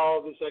ain't about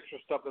all this extra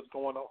stuff that's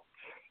going on.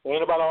 It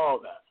ain't about all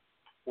that.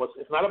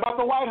 It's not about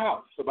the White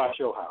House. It's about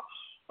your house.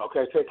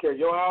 Okay, take care of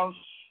your house.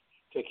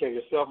 Take care of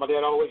yourself. My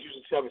dad always used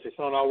to tell me, say,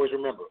 son, always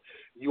remember,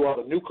 you are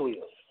the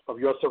nucleus of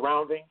your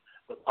surrounding,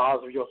 the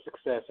cause of your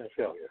success and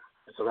failure.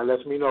 And so that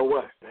lets me know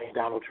what? It ain't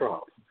Donald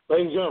Trump.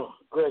 Ladies and gentlemen,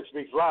 Greg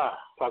Speaks Live.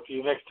 Talk to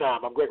you next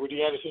time. I'm Gregory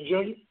D. Anderson,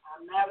 Jr.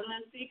 I'm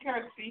Madeline C.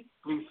 Kirksey.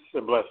 Peace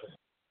and blessings.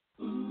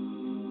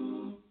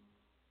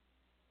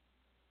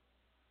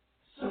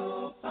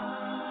 So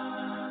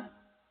fine,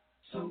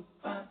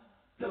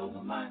 blow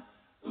my mind.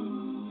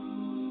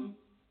 Ooh,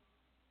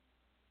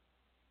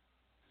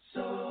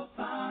 so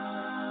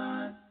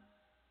fine,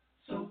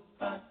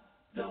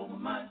 blow my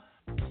mind.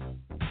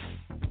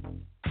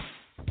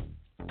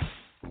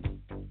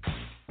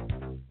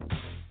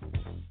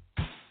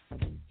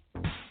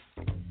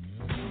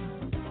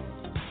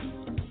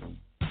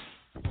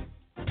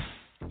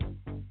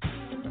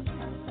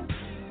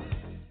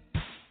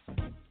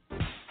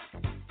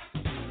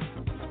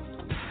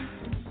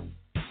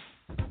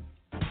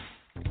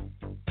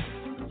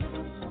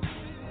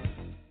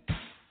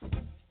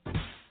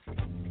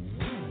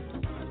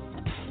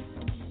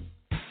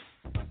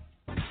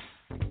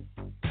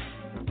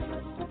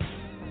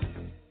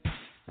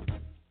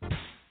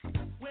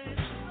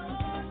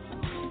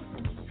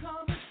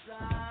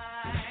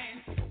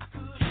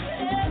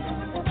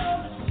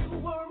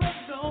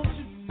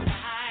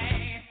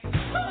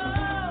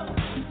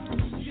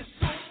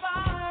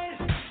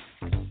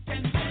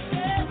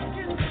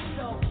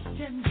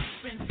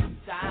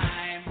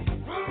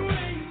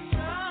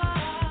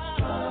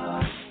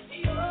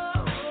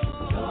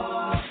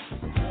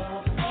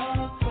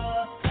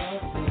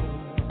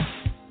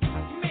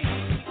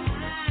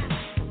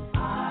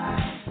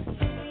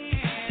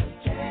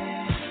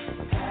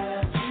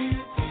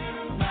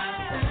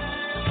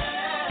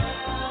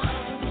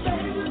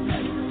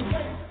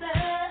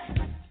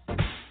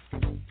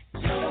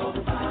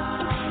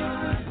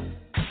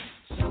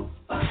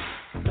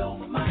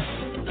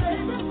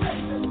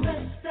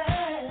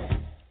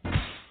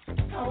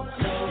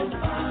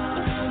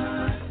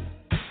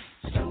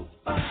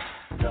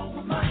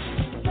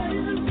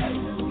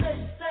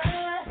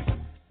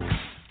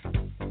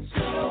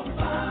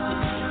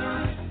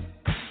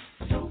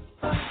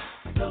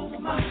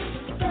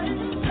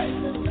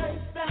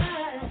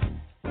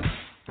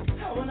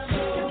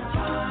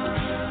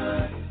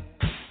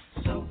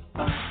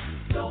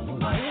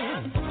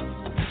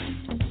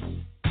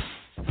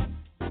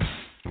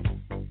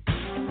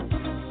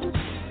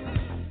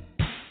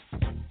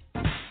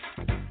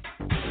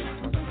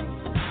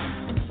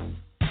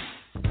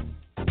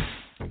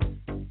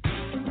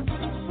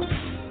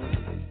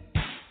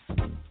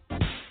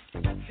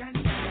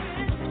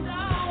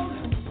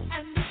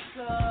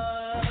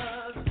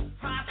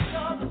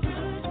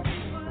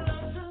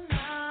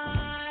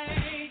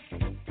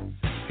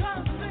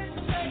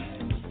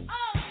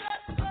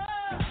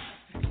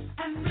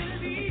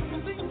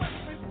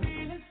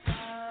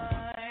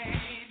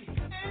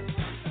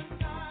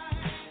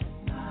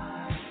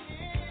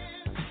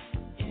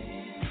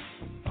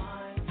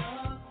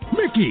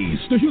 Mickey's.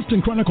 The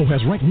Houston Chronicle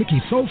has ranked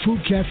Mickey's Soul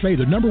Food Cafe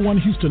the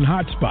 #1 Houston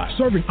hotspot,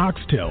 serving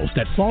oxtails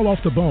that fall off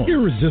the bone,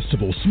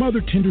 irresistible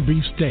smothered tender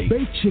beef steak,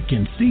 baked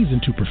chicken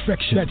seasoned to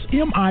perfection. That's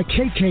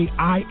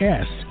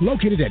MIKKIS,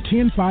 located at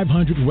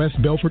 10500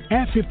 West Belford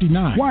at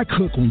 59. Why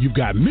cook when you've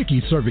got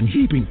Mickey serving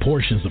heaping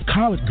portions of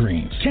collard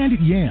greens,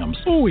 candied yams,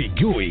 ooey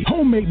gooey,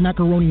 homemade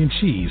macaroni and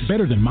cheese,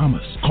 better than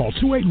mama's. Call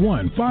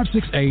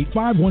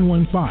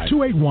 281-568-5115,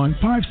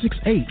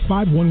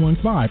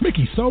 281-568-5115.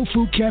 Mickey's Soul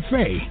Food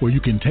Cafe, where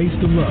you can taste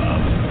the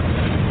love.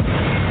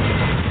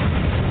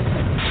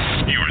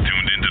 You are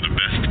tuned into the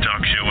best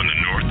talk show in the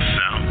North,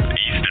 South,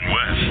 East, and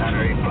West.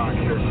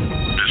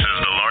 This is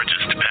the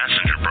largest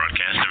passenger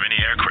broadcast of any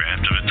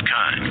aircraft of its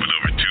kind, with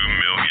over 2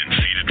 million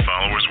seated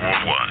followers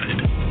worldwide.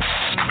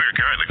 We are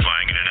currently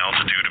flying at an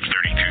altitude of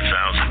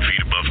 32,000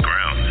 feet above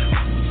ground.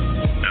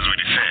 As we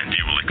descend,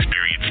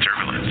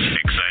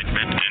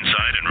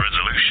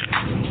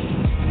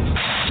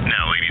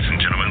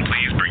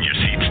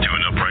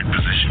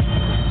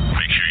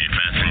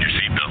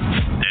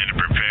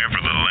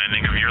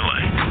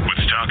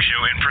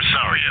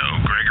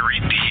 Mario Gregory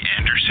D.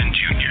 Anderson,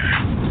 Jr.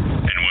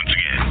 And once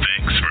again,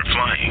 thanks for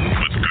flying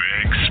with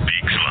Greg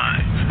Speaks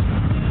Live.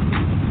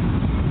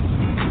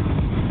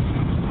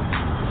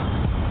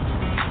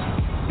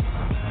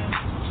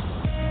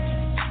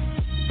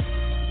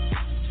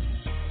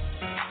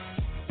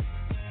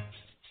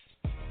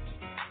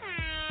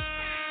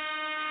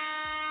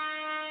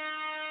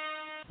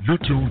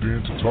 You're tuned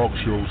in to talk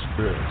shows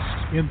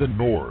best in the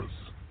North,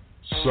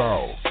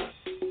 South,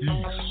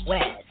 East,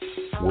 West,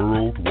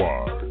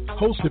 worldwide.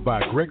 Hosted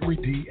by Gregory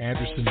D.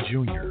 Anderson,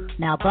 Jr.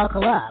 Now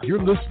buckle up.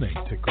 You're listening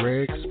to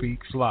Greg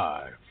Speaks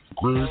Live.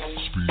 Greg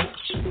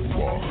Speaks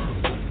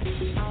Live.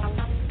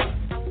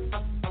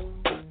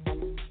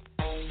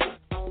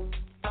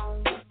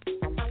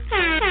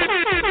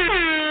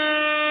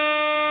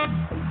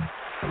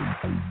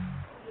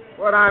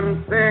 What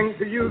I'm saying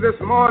to you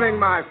this morning,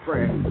 my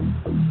friend,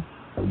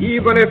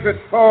 even if it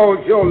falls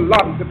your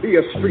lot to be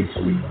a street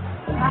sweeper,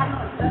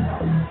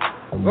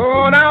 go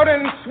on out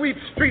and sweep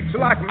streets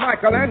like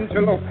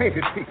Michelangelo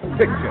painted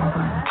pictures.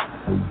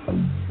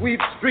 Sweep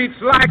streets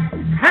like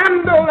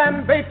Handel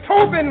and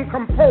Beethoven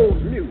composed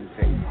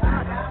music.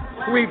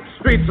 Sweep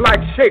streets like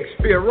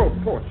Shakespeare wrote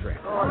poetry.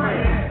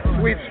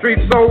 Sweep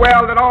streets so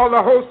well that all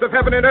the hosts of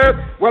heaven and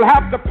earth will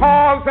have to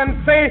pause and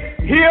say,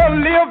 here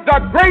lived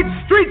a great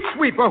street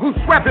sweeper who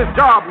swept his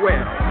job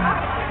well.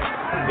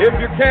 If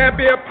you can't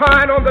be a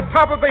pine on the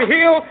top of the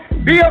hill,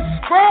 be a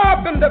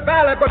scrub in the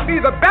valley, but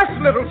be the best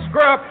little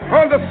scrub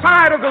on the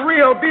side of the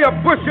reel. Be a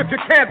bush if you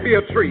can't be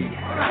a tree.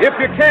 If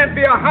you can't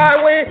be a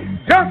highway,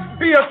 just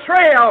be a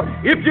trail.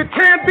 If you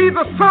can't be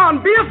the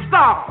sun, be a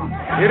star.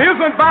 It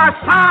isn't by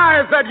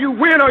size that you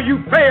win or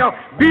you fail.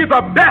 Be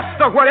the best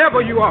of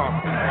whatever you are.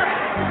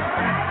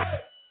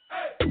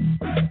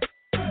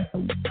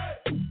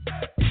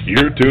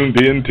 You're tuned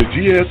in to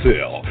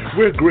GSL,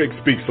 where Greg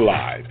Speaks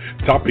Live.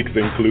 Topics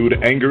include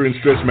anger and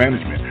stress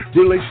management,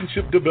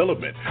 relationship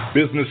development,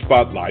 business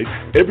spotlight,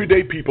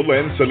 everyday people,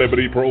 and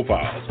celebrity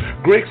profiles.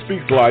 Greg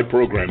Speaks Live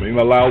programming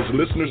allows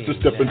listeners to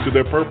step into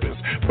their purpose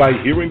by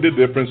hearing the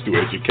difference to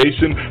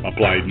education,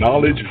 applied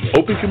knowledge,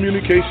 open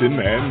communication,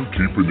 and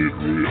keeping it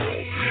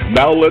real.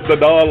 Now let the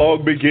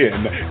dialogue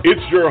begin.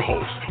 It's your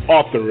host,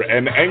 author,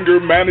 and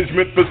anger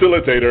management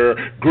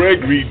facilitator,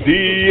 Gregory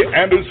D.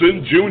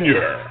 Anderson,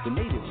 Jr. The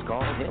natives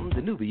call him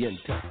the Nubian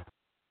Tech.